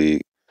Negro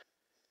League.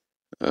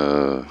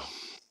 Yeah,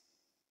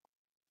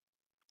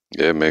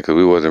 man, because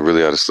we wasn't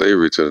really out of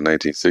slavery till the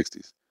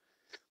 1960s.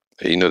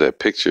 You know that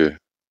picture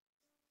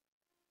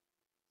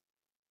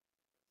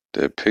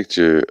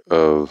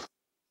of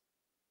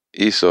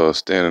Esau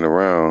standing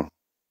around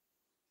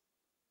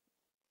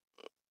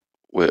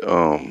with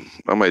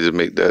I might just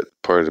make that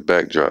part of the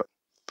backdrop.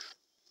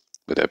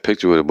 But that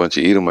picture with a bunch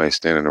of Edomites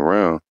standing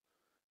around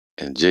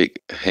and Jake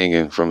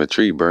hanging from a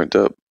tree burnt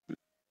up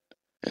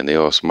and they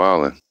all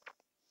smiling.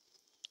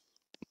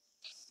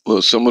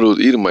 Well, some of those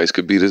Edomites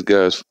could be this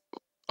guy's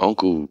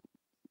uncle,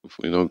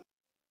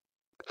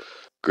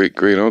 great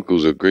great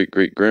uncles or great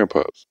great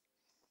grandpops.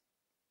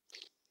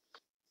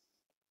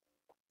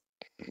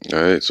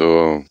 All right,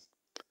 so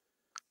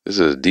this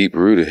is a deep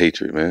rooted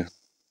hatred, man.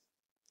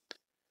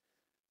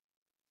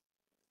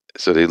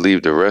 So they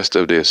leave the rest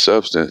of their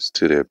substance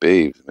to their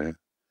babes, man.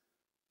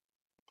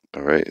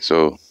 All right,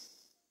 so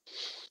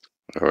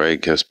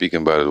kept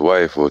speaking about his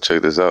wife. Well,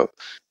 check this out.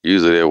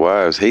 Usually their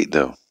wives hate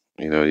them.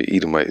 The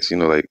Edomites.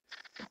 Like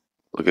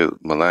look at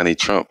Melania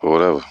Trump or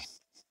whatever.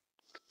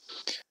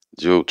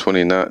 Job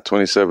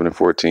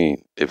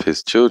 27:14. If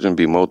his children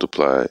be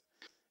multiplied,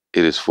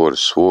 it is for the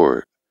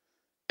sword,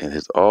 and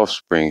his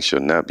offspring shall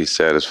not be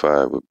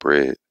satisfied with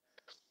bread.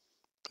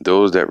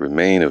 Those that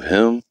remain of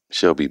him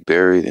shall be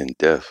buried in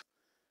death,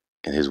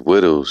 and his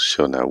widows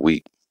shall not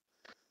weep.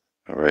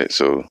 All right,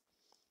 so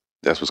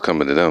that's what's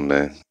coming to them,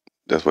 man.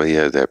 That's what he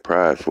has that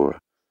pride for.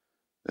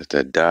 That's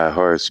that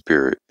die-hard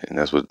spirit, and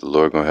that's what the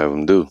Lord gonna have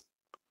him do.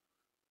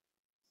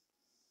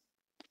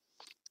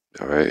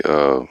 All right,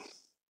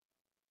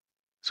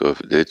 so if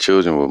their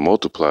children were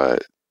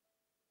multiplied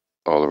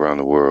all around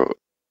the world,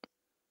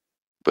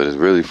 but it's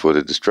really for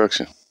the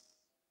destruction.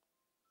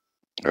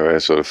 All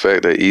right, so the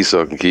fact that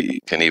Esau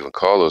can even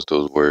call us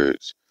those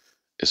words,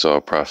 it's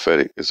all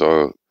prophetic. It's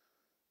all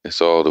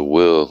the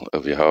will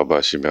of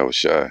Yahweh Shem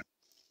Yahushai.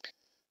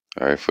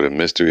 All right, for the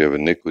mystery of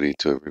iniquity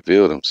to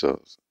reveal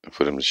themselves, and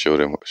for them to show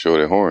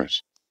their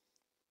horns,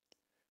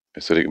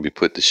 and so they can be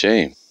put to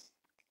shame.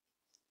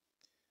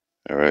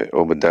 All right,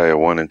 Obadiah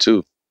 1 and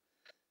 2.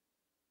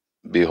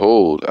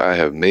 Behold, I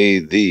have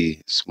made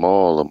thee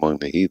small among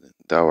the heathen.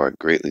 Thou art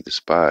greatly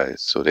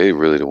despised. So they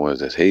really the ones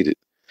that's hated.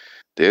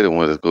 They're the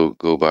ones that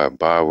go by a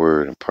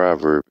byword and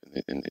proverb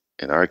in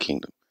our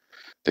kingdom.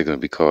 They're going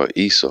to be called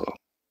Esau.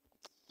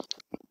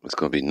 It's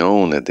going to be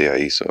known that they are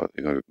Esau.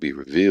 They're going to be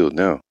revealed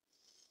now.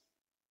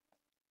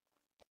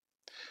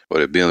 Or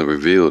they're being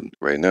revealed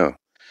right now.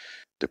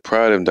 The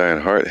pride of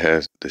thine heart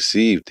has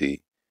deceived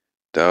thee,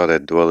 thou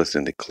that dwellest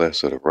in the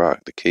clefts of the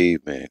rock, the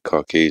caveman,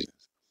 Caucasians,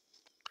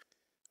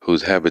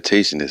 whose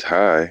habitation is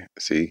high.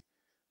 See,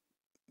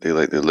 they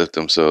like to lift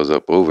themselves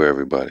up over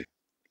everybody.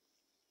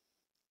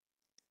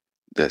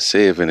 That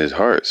saith in his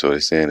heart. So they're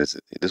saying this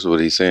is what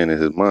he's saying in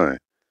his mind.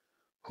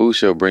 Who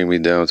shall bring me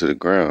down to the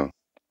ground?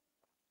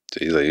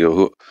 So he's like,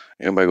 yo,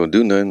 anybody gonna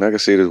do nothing? I can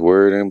say this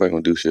word, anybody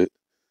gonna do shit.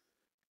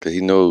 Cause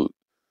he know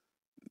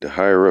the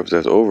higher ups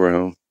that's over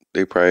him,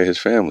 they probably his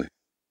family.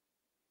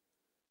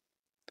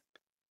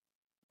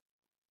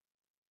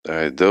 All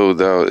right, though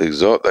thou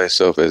exalt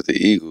thyself as the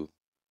eagle,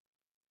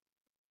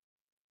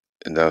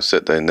 and thou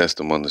set thy nest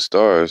among the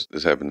stars.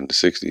 This happened in the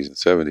 60s and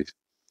 70s.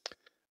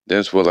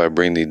 Thence will I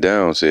bring thee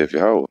down, saith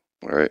Yahweh. All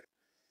right.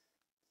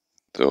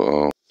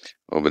 So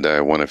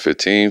Obadiah 1 and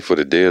 15. For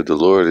the day of the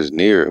Lord is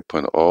near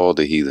upon all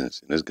the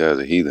heathens. And this guy's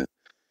a heathen.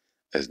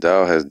 As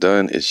thou hast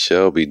done, it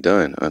shall be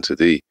done unto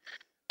thee.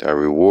 Thy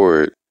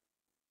reward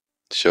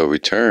shall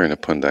return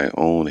upon thy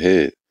own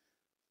head.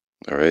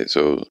 All right.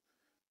 So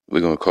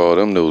we're gonna call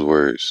them those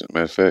words.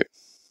 Matter of fact,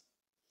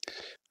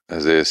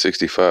 Isaiah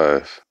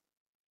 65.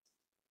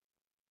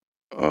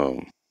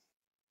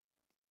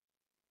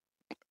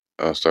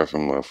 I'll start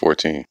from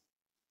 14.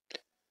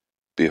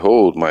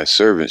 Behold, my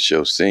servant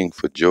shall sing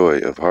for joy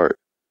of heart,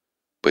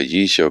 but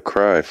ye shall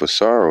cry for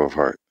sorrow of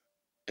heart,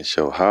 and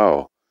shall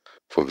howl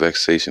for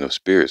vexation of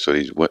spirit. So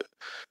these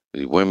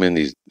women,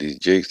 these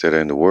jakes that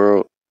are in the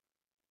world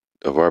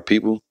of our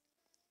people,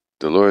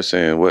 the Lord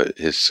saying what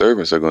his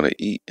servants are going to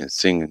eat and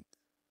sing,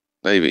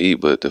 not even eat,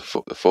 but the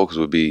focus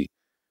would be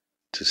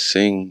to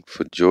sing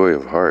for joy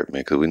of heart,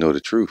 man, because we know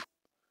the truth.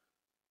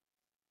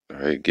 All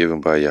right,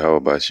 given by Yahweh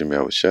by Shem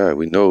Yahushai,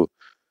 we know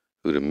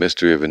who the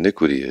mystery of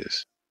iniquity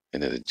is,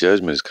 and that the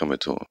judgment is coming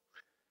to them.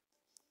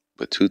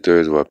 But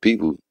 2/3 of our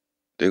people,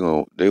 they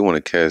want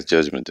to cast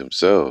judgment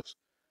themselves.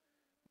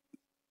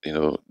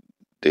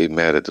 They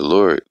mad at the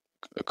Lord,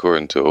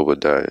 according to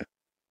Obadiah.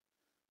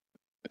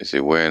 They say,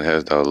 wherein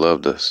hast thou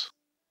loved us?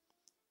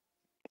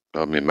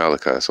 I mean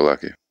Malachi,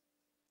 Salaki.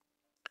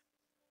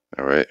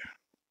 All right.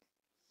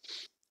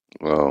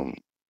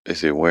 They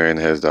say, wherein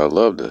hast thou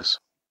loved us?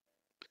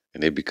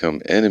 And they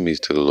become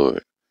enemies to the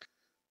Lord.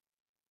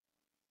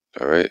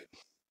 All right.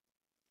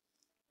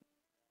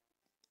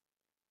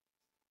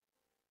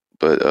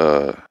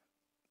 But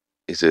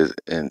he says,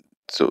 and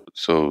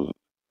so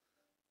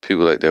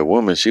people like that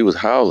woman, she was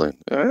howling,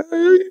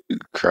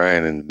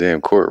 crying in the damn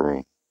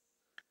courtroom,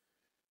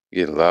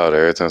 getting louder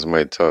every time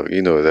somebody talk.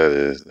 You know what that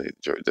is?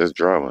 That's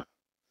drama.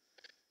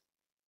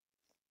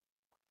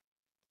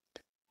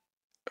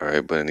 All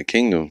right, but in the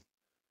kingdom,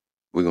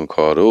 we're gonna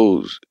call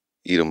those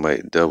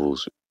Edomite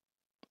devils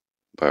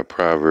by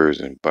proverbs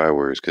and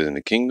bywords. Because in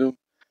the kingdom,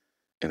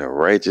 in a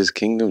righteous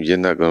kingdom, you're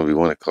not going to be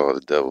want to call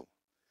the devil.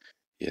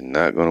 You're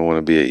not going to want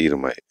to be an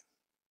Edomite.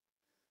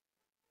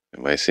 It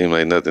might seem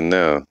like nothing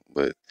now,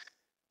 but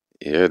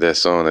you hear that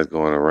song that's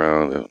going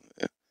around.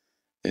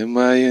 Am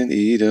I an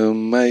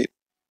Edomite?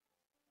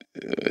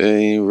 It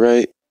ain't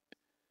right.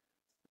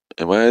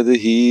 Am I the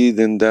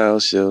heathen thou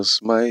shalt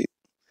smite?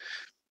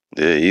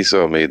 Yeah,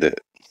 Esau made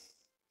that.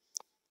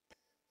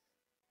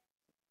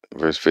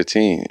 Verse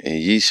 15, and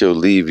ye shall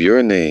leave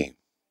your name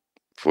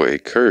for a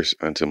curse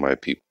unto my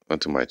people,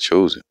 unto my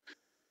chosen.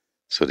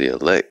 So the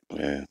elect,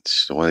 man,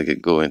 the one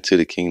that go into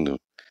the kingdom,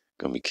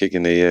 gonna be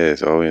kicking their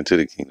ass all the way into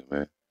the kingdom,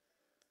 man.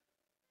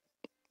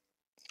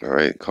 All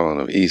right, calling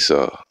them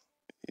Esau,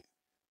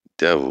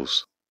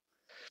 devils.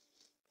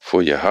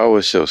 For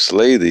Yahweh shall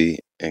slay thee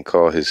and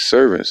call his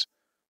servants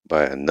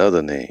by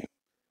another name.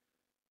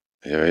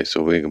 All right,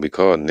 so we ain't gonna be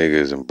called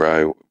niggers and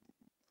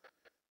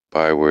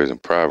bywords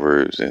and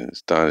proverbs and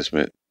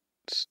astonishment,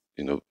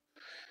 you know.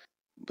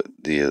 But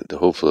the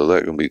hopeful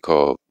elect gonna be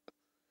called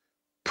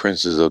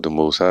princes of the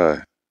Most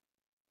High.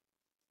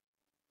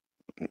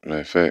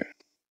 Matter of fact,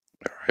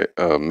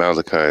 all right,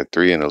 Malachi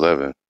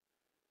 3:11,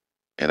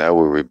 and I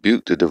will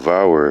rebuke the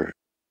devourer,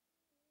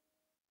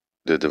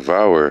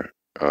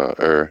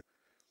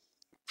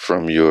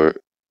 from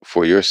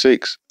for your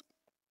sakes.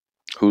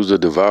 Who's the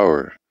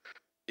devourer?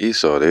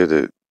 Esau. They're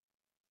the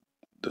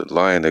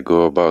lion that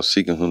go about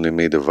seeking whom they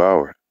may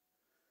devour.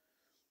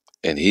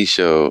 And he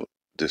shall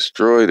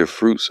destroy the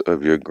fruits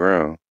of your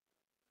ground,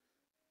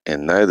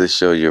 and neither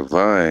shall your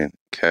vine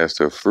cast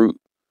her fruit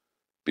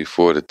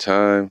before the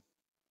time.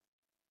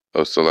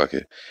 Oh,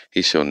 Salaki.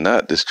 He shall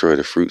not destroy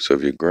the fruits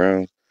of your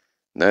ground,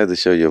 neither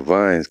shall your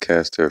vines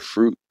cast her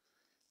fruit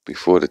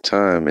before the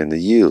time and the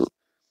yield.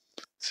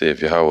 Say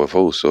if Yahweh of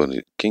hosts, so in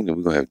the kingdom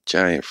we're gonna have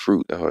giant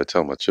fruit. That's what I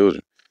tell my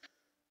children.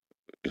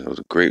 You know,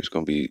 the grapes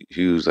gonna be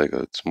huge like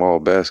a small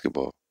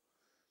basketball.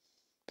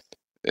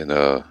 And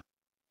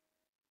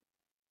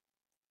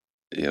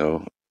you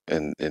know,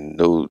 and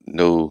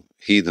no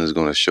heathen's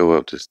gonna show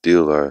up to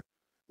steal our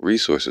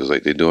resources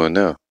like they're doing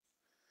now.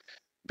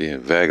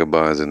 Being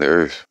vagabonds in the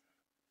earth,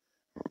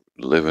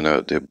 living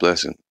out their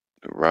blessing,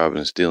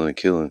 robbing, stealing,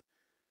 killing,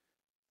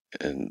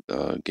 and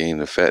gaining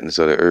the fatness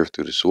of the earth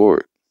through the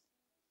sword.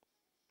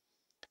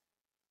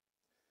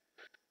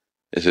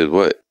 It says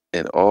what?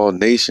 And all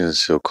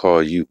nations shall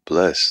call you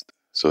blessed.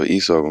 So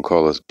Esau gonna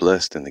call us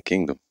blessed in the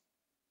kingdom.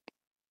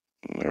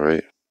 All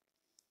right.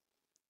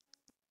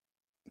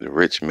 The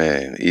rich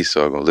man,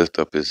 Esau, gonna lift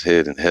up his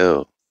head in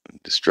hell,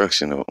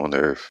 destruction on the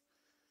earth.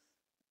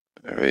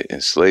 All right,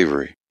 and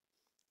slavery.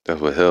 That's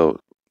what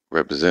hell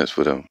represents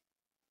for them.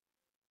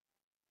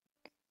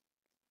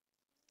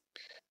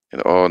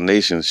 And all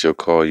nations shall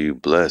call you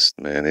blessed,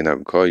 man. They're not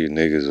gonna call you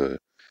niggas or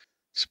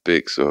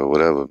spicks or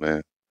whatever,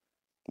 man.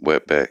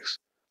 Wetbacks.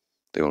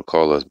 They're gonna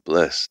call us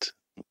blessed,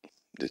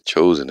 the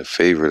chosen, the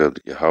favorite of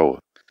Yahweh.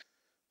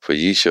 For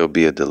ye shall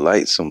be a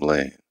delightsome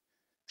land,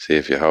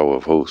 saith Yahweh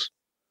of hosts.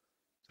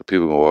 So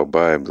people gonna walk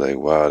by and be like,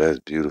 wow, that's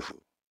beautiful.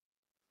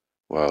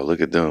 Wow, look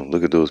at them.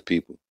 Look at those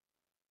people.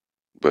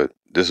 But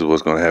this is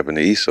what's gonna happen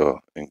to Esau.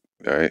 All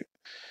right.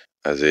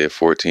 Isaiah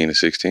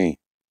 14:16.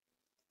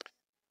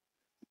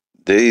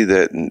 They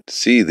that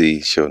see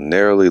thee shall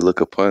narrowly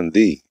look upon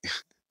thee.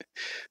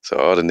 So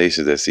all the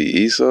nations that see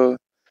Esau,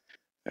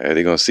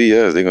 they're gonna see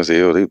us. They're gonna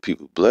say, "Oh, they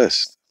people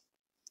blessed."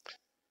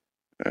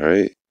 All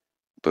right,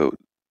 but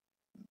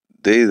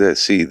they that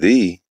see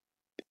thee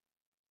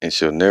and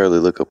shall narrowly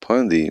look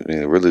upon thee, I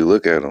mean, really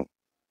look at them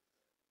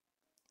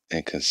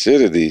and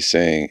consider thee,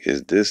 saying,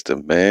 "Is this the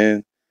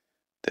man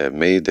that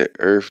made the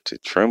earth to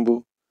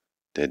tremble,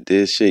 that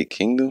did shake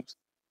kingdoms,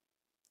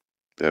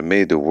 that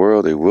made the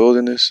world a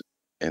wilderness,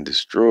 and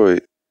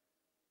destroyed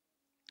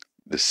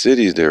the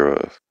cities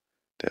thereof,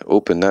 that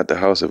opened not the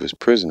house of his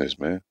prisoners,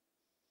 man?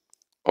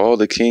 All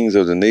the kings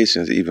of the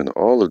nations, even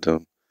all of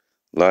them,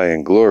 lie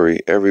in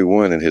glory, every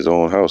one in his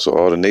own house." So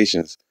all the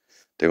nations,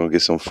 they're going to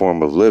get some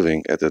form of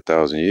living after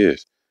 1,000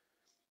 years.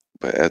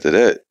 But after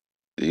that,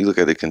 you look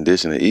at the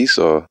condition of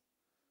Esau,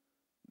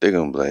 they're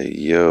going to be like,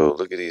 yo,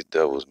 look at these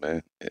devils,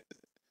 man. All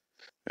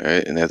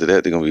right. And after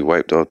that, they're going to be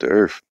wiped off the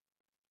earth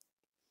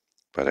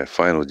by that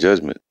final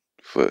judgment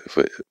for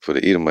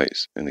the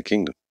Edomites in the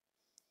kingdom.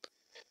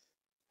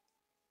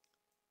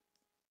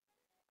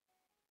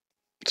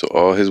 So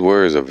all his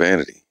words are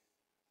vanity,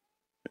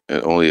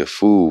 and only a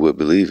fool would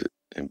believe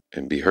it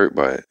and be hurt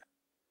by it.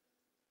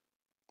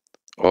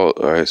 All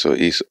right. So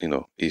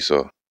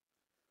Esau,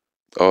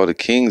 all the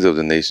kings of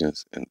the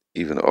nations, and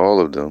even all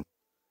of them,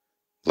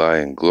 lie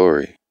in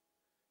glory,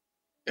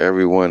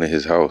 everyone in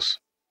his house.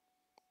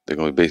 They're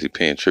going to be basically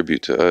paying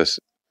tribute to us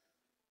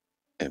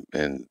and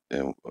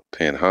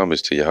paying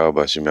homage to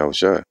Yahweh Shem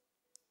Yahushua.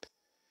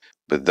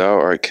 But thou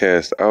art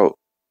cast out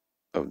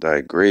of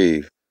thy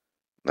grave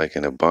like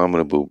an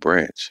abominable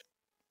branch.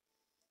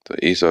 So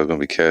Esau is going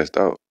to be cast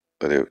out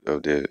of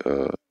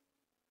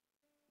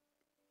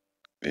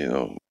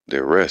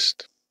their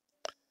rest.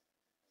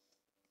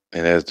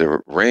 And as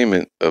the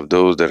raiment of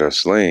those that are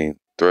slain,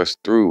 thrust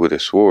through with a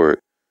sword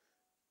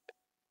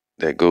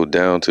that go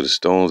down to the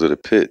stones of the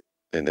pit,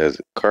 and there's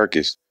a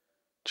carcass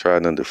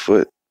trodden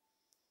underfoot.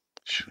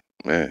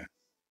 Man.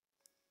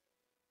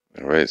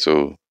 All right,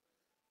 so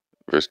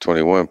verse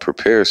 21,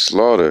 prepare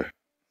slaughter.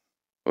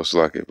 What's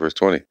like it? Verse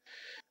 20,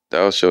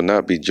 thou shalt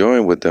not be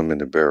joined with them in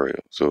the burial.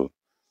 So,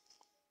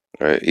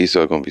 all right,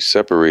 Esau gonna be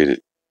separated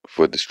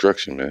for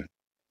destruction, man.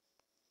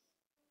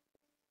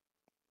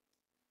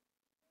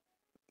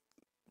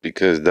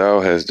 Because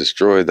thou hast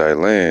destroyed thy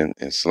land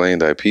and slain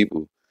thy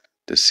people,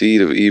 the seed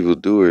of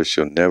evildoers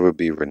shall never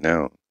be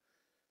renowned.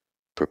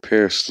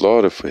 Prepare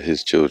slaughter for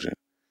his children,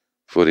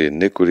 for the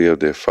iniquity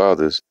of their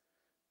fathers,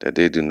 that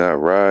they do not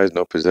rise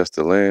nor possess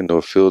the land,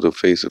 nor fill the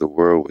face of the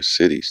world with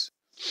cities.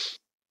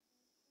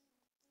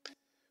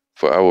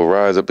 For I will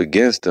rise up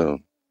against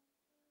them,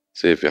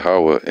 saith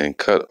Yahweh, and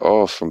cut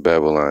off from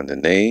Babylon the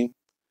name,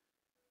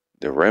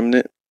 the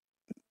remnant,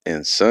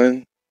 and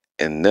son,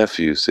 and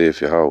nephew,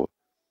 saith Yahweh.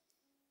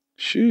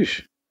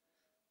 Sheesh.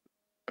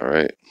 All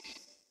right.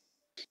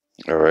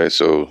 All right,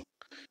 so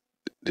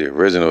the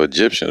original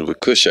Egyptians were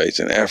Cushites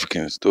and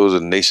Africans. Those are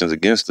the nations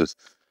against us.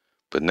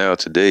 But now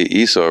today,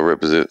 Esau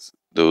represents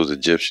those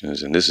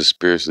Egyptians, and this is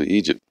spiritually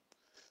Egypt.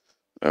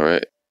 All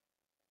right.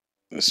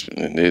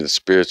 And they're the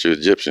spiritual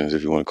Egyptians,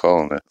 if you want to call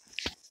them that.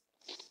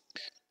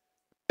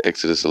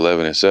 Exodus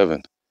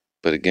 11:7.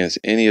 But against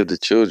any of the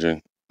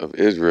children of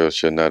Israel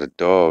shall not a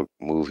dog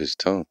move his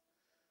tongue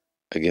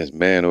against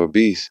man or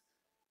beast,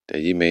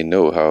 that ye may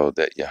know how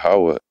that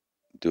Yahweh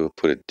do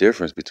put a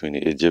difference between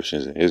the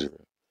Egyptians and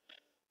Israel.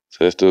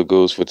 So that still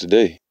goes for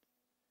today.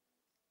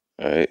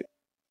 All right.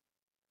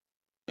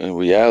 In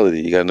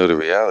reality, you gotta know the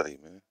reality,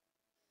 man.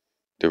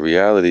 The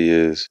reality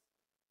is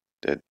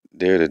that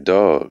they're the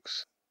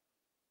dogs.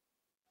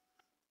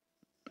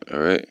 All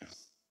right.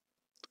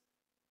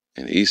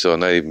 And Esau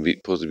not even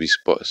supposed to be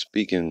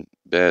speaking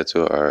bad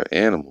to our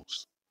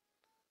animals.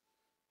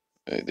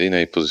 Right? They not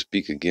even supposed to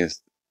speak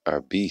against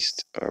our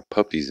beasts, our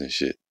puppies and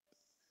shit.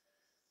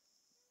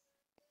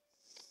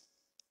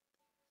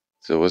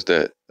 So what's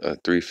that?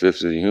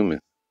 3/5 of the human.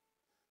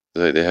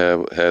 Like they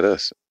have had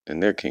us in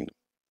their kingdom.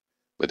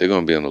 But they're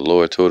gonna be on the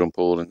lower totem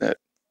pole than that.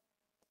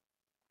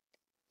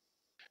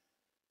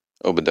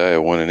 Obadiah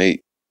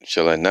 1:8.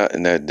 Shall I not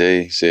in that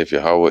day, saith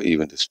Yahweh,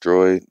 even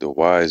destroy the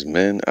wise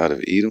men out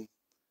of Edom,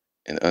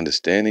 and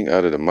understanding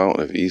out of the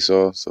mountain of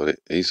Esau? So that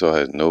Esau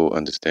has no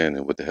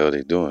understanding what the hell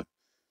they're doing.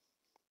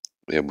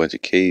 They're a bunch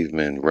of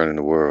cavemen running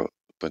the world,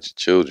 a bunch of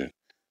children.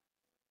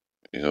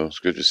 You know,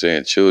 scripture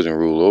saying children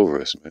rule over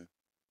us, man.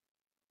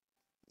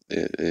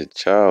 They're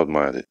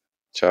child-minded,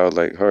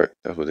 childlike heart.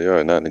 That's what they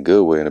are, not in a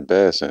good way, in a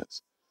bad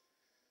sense.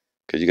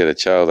 Because you got a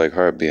childlike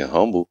heart being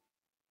humble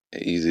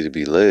and easy to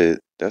be led.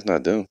 That's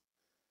not them.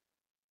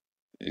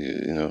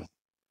 You know,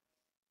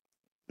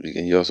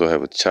 and you also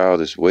have a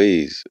childish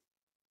ways,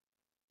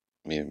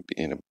 being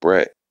a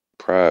brat,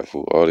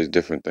 prideful, all these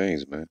different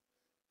things, man.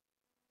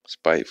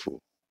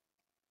 Spiteful,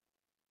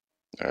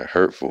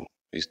 hurtful.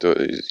 He's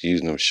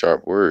using them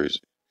sharp words.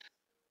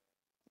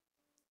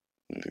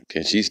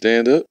 Can she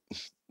stand up?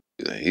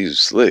 He's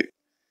slick.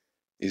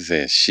 He's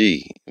saying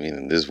she,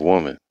 meaning this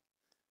woman.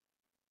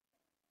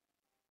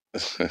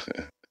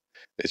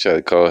 They tried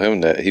to call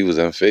him that. He was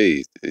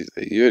unfazed. He's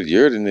like,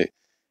 you're the nigga.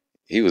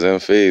 He was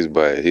unfazed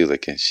by it. He was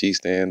like, can she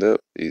stand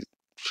up? He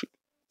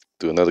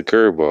threw another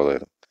curveball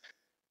at him.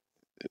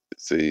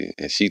 See,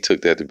 and she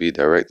took that to be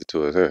directed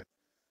towards her.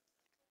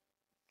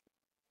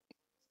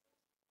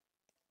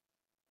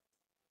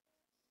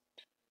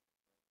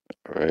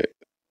 All right.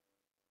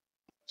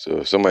 So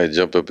if somebody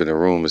jump up in the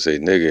room and say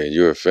nigger and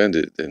you're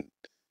offended, then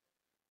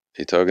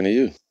he talking to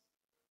you.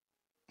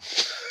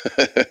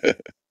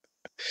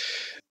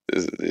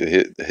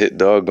 hit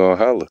dog gonna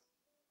holler.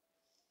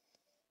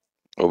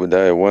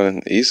 Obadiah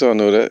 1, Esau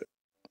know that.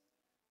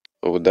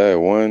 Obadiah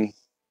 1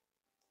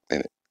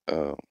 and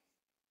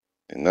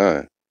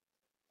 9.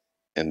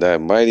 And thy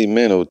mighty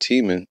men, O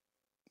Teman,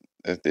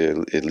 that's their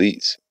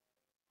elites,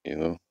 you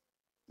know,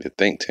 their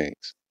think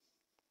tanks,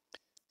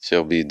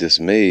 shall be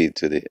dismayed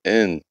to the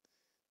end,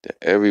 that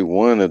every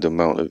one of the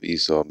mount of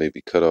Esau may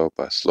be cut off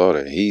by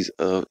slaughter. He's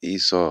of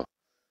Esau.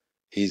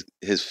 His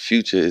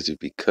future is to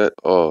be cut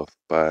off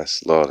by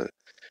slaughter.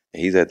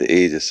 And he's at the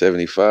age of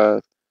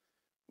 75.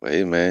 Well,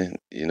 hey man,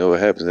 you know what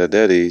happens at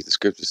that age? The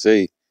scriptures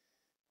say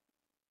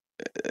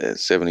at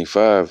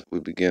 75 we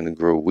begin to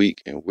grow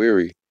weak and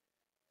weary,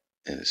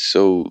 and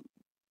so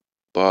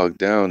bogged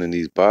down in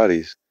these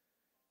bodies,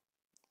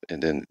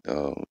 and then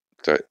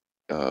start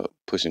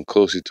pushing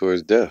closer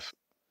towards death.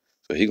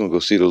 So he gonna go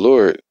see the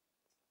Lord,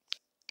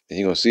 and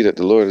he gonna see that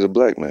the Lord is a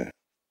black man.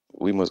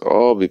 We must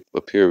all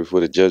appear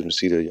before the judgment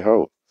seat of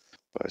Yahweh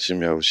by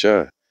Hashem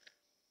Yahushua.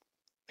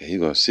 And he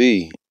gonna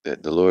see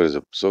that the Lord is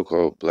a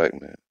so-called black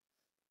man.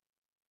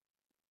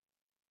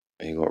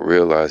 And he gonna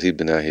realize he's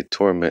been out here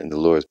tormenting the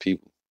Lord's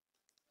people.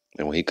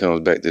 And when he comes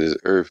back to this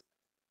earth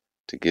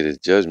to get his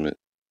judgment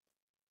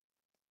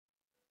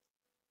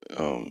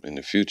in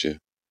the future,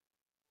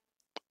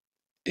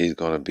 he's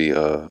gonna be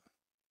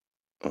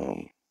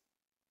in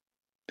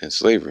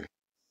slavery.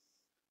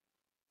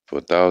 for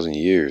 1,000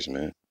 years,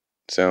 man.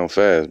 Sound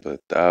fast,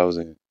 but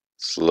 1,000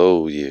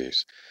 slow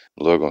years.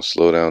 The Lord gonna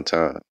slow down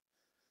time.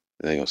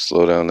 They gonna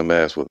slow down the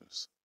mass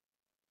whoopings.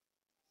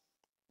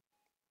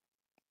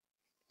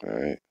 All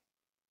right.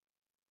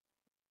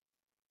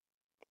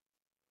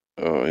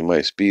 He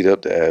might speed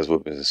up the ass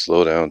whoopings and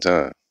slow down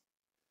time.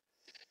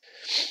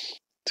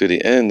 To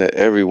the end that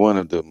every one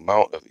of the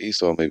mount of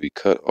Esau may be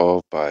cut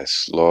off by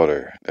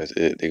slaughter. That's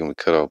it. They're gonna be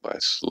cut off by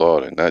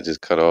slaughter, not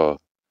just cut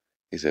off.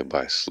 He said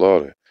by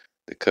slaughter.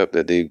 The cup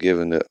that they've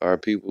given to our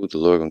people, the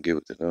Lord gonna give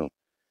it to them.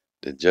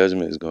 The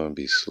judgment is gonna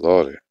be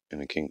slaughter in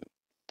the kingdom.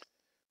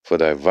 For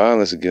thy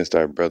violence against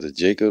thy brother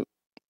Jacob,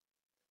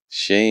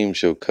 shame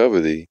shall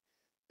cover thee,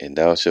 and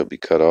thou shalt be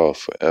cut off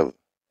forever.